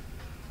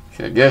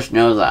 Should just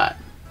know that.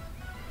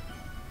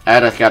 I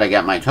just gotta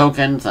get my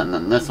tokens, and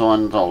then this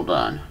one's all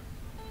done.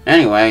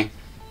 Anyway,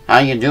 how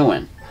you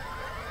doing?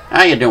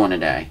 How you doing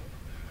today?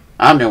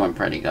 I'm doing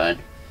pretty good.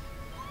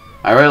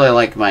 I really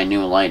like my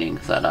new lighting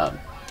setup.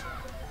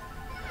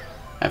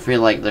 I feel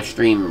like the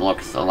stream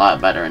looks a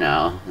lot better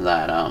now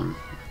that,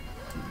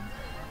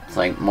 it's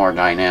like more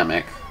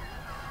dynamic.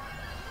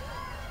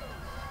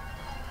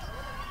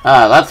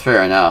 Ah, that's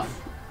fair enough.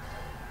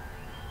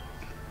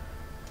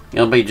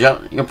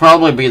 You'll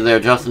probably be there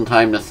just in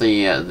time to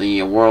see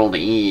the World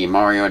E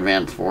Mario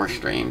Advance 4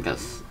 stream,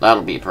 because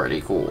that'll be pretty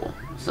cool.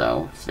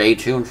 So, stay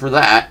tuned for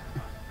that.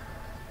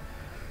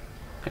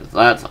 Because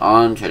that's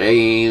on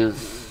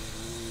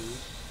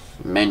today's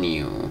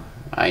menu.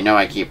 I know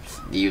I keep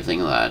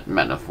using that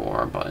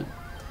metaphor, but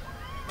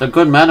it's a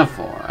good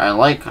metaphor. I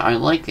like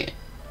it.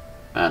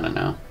 I don't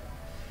know.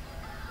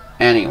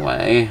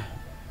 Anyway...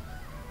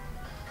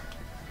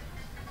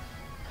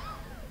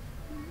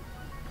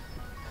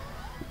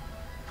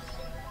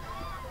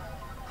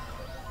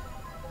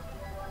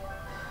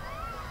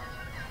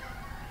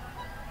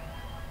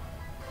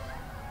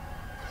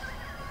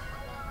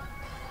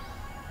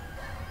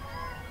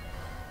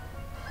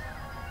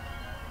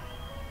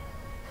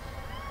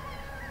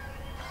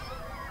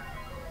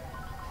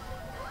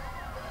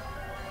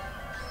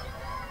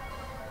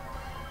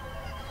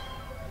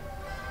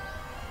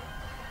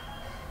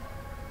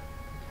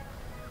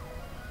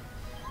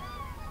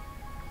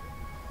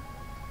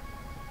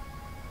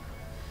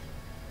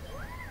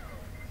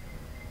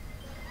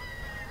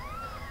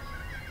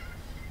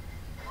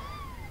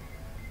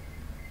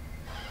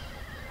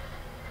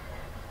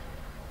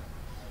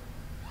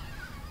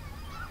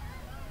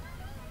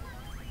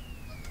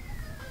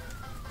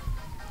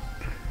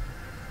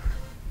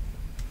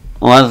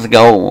 Let's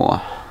go.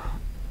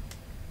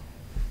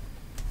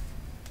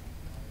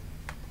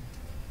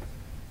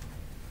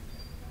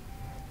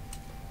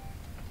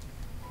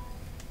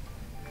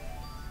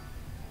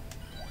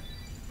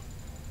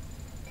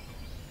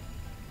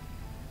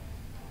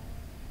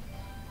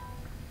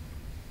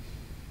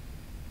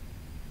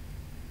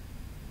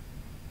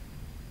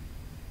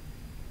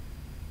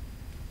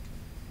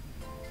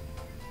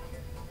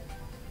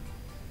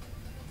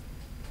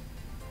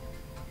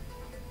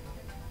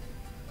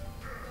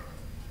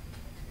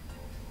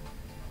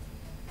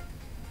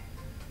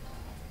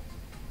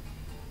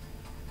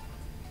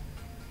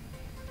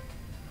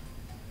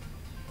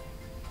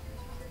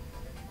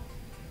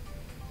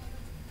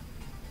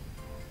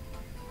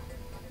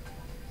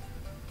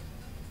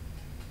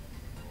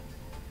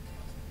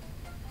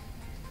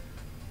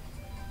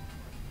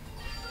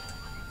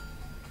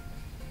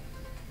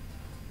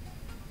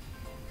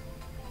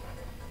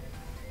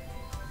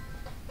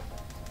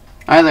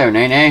 Hi there,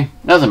 Nene.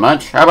 Nothing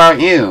much. How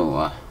about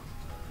you?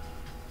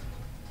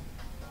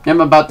 I'm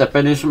about to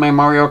finish my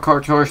Mario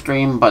Kart Tour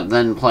stream, but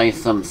then play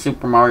some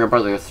Super Mario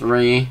Bros.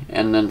 3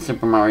 and then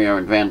Super Mario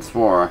Advance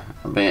 4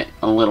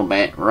 a little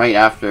bit, right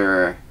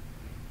after,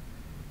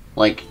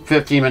 like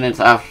 15 minutes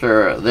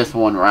after this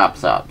one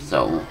wraps up,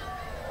 so.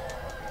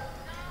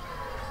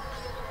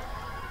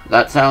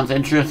 That sounds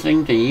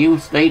interesting to you?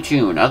 Stay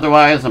tuned.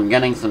 Otherwise, I'm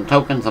getting some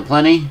tokens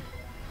aplenty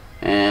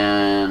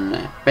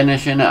and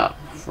finishing up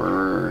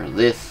for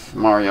this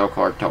Mario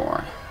Kart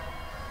Tour.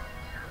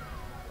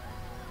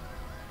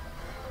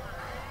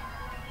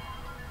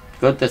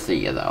 Good to see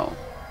you, though.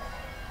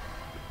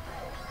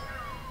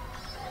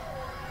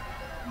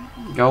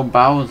 Go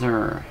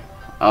Bowser.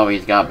 Oh,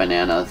 he's got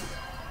bananas.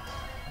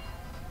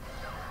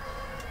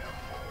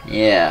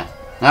 Yeah,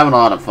 having a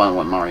lot of fun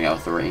with Mario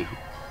 3.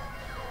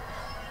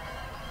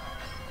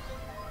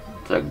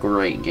 It's a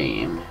great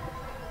game.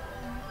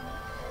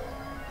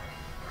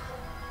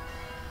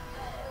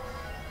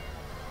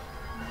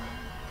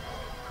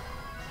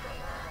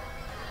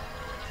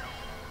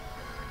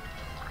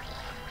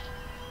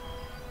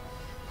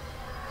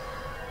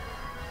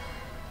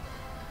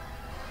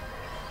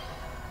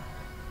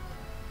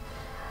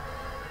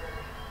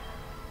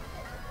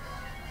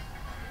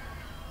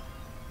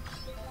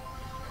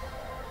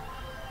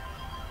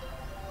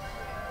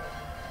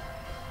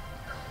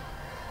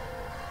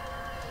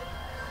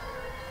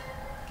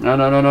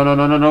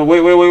 No,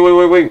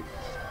 wait.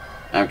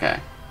 Okay.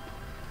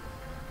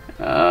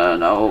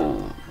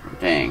 No.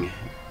 Dang.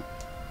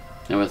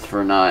 It was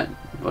for naught,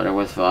 but it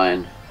was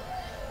fine.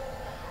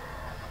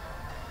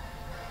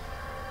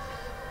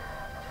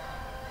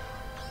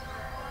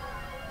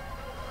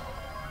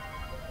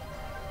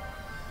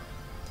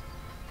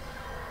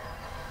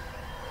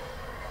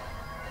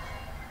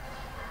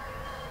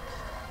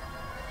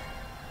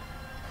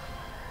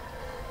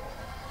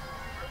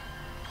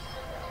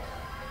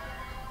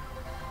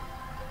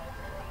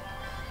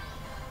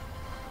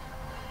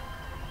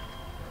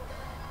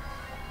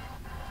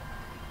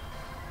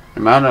 The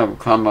amount of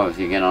combos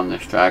you get on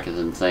this track is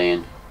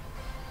insane.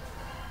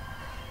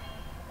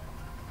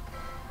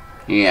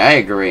 Yeah, I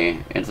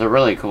agree. It's a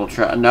really cool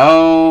track.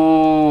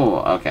 No!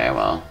 Okay,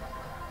 well.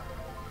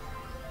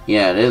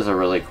 Yeah, it is a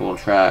really cool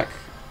track.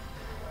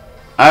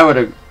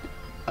 I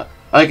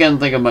can't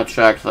think of much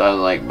tracks that I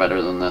like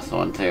better than this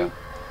one, too.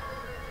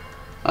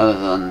 Other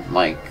than,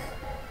 like,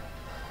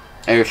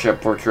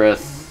 Airship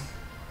Fortress.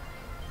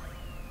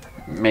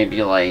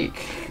 Maybe,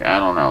 like, I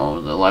don't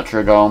know, the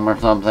Electrodome or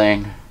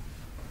something.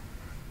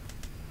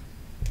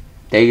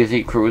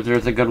 Daisy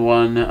Cruiser's a good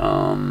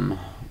one.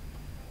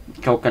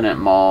 Coconut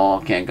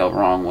Mall, can't go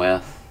wrong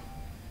with.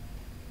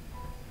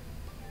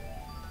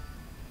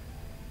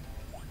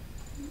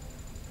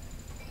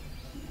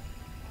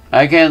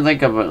 I can't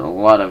think of a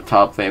lot of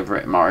top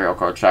favorite Mario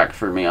Kart tracks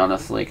for me,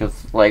 honestly,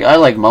 because, like, I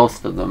like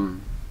most of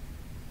them.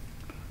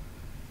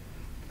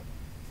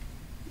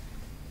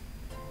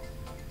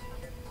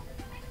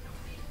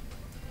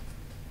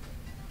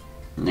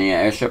 Yeah,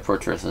 Airship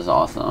Fortress is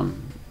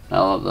awesome. I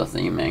love the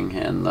theming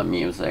and the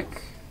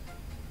music.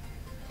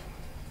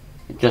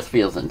 It just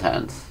feels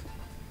intense.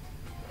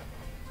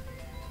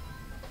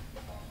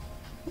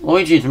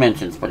 Luigi's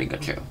Mansion's pretty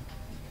good too.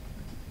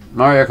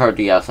 Mario Kart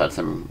DS had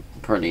some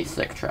pretty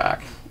sick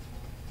tracks.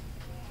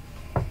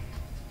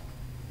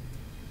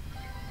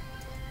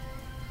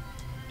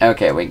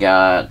 Okay, we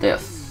got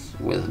this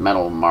with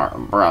Metal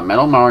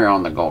Mario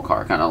on the Gold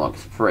Car kind of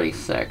looks pretty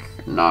sick,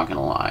 not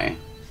gonna lie.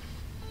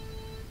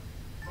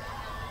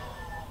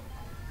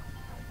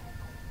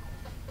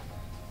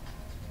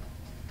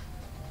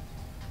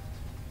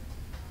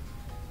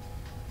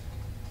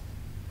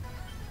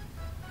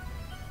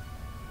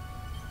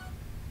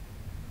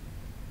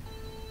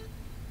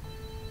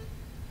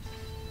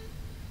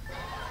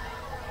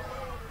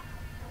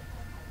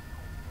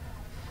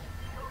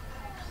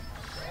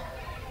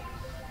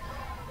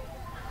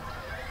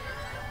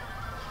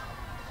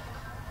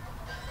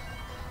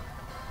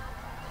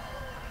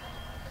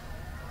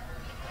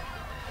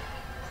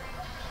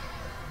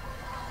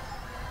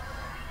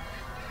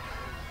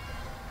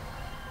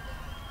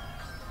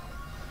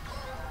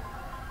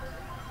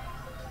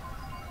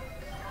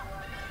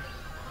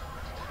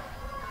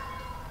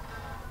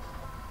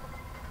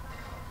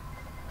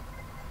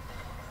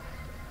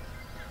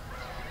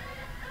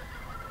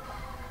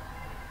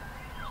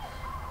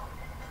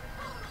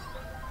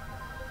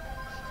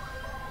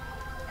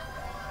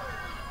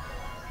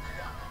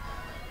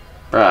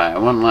 Bruh,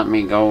 it wouldn't let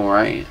me go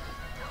right.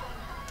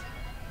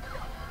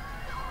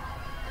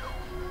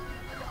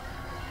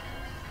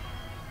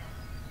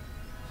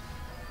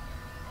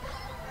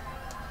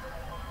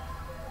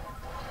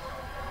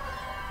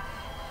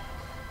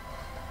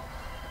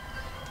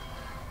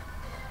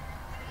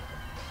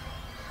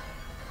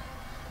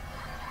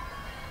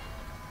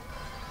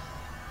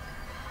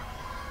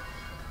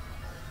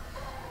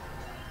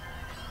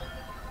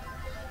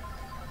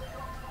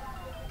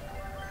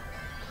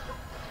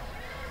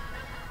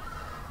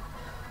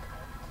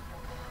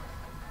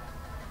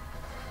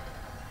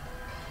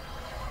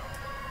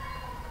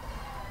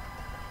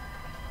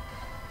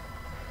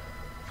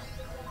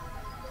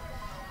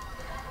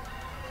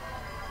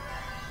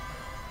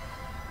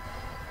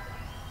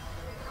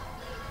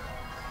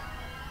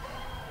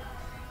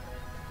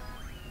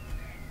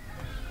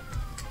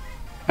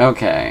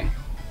 Okay.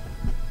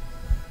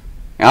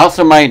 I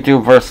also might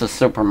do versus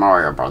Super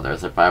Mario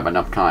Brothers if I have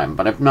enough time,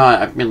 but if not,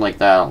 I feel like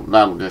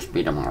that'll just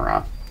be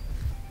tomorrow.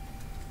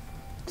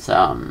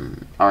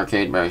 Some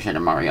arcade version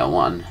of Mario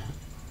 1.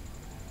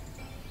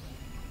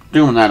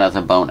 Doing that as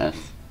a bonus.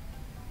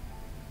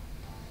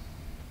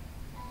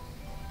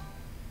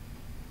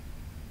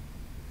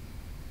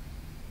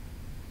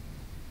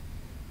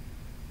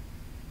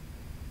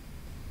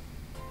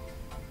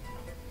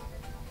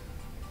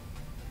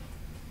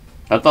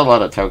 That's a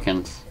lot of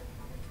tokens.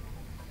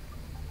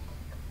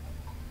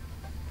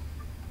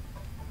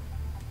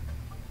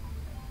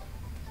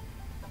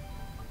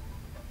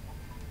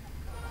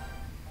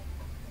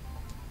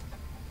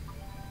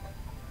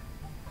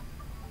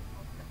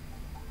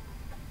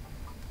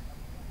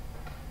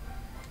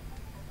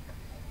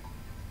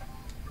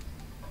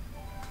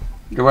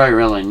 Do I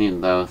really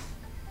need those?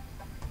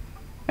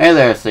 Hey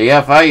there,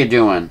 CF, how you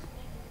doing?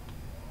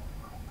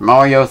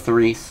 Mario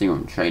 3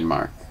 soon,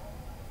 trademark.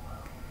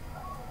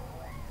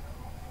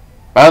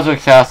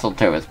 Bowser's Castle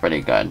 2 is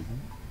pretty good.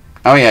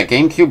 Oh yeah,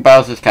 GameCube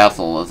Bowser's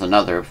Castle is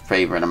another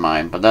favorite of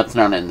mine, but that's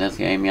not in this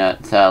game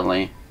yet,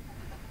 sadly.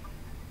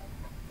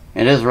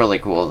 It is really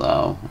cool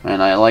though,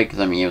 and I like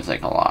the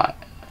music a lot.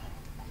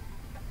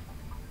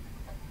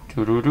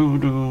 Oh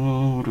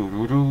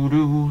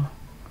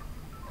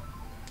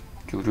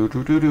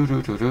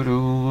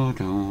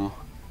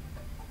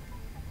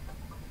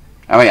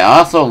yeah, I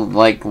also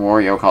like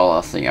Wario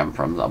Coliseum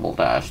from Double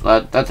Dash.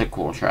 That's a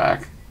cool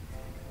track.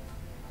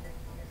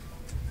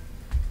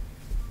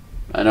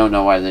 I don't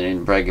know why they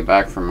didn't bring it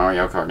back from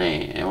Mario Kart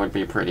 8. It would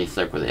be pretty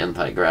sick with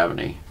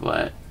anti-gravity,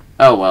 but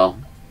oh well.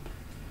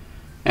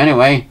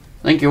 Anyway,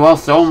 thank you all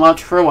so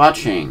much for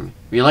watching.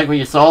 If you like what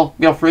you saw,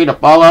 feel free to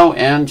follow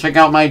and check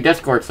out my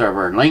Discord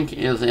server. Link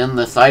is in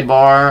the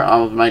sidebar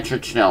of my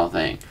Twitch channel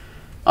thing.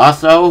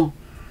 Also,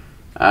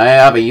 I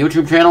have a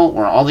YouTube channel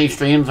where all these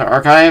streams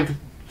are archived.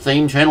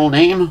 Same channel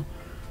name.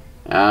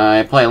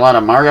 I play a lot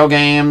of Mario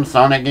games,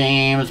 Sonic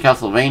games,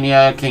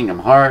 Castlevania, Kingdom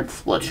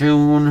Hearts,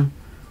 Splatoon,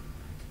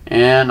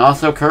 and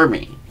also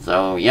Kirby.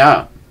 So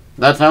yeah, if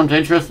that sounds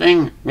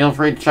interesting, feel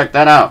free to check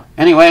that out.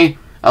 Anyway,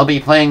 I'll be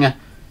playing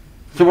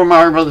Super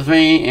Mario Bros.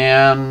 3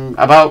 in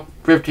about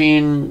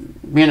 15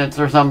 minutes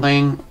or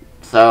something.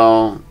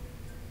 So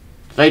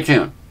stay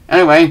tuned.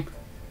 Anyway,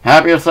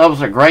 have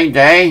yourselves a great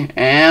day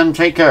and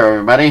take care,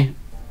 everybody.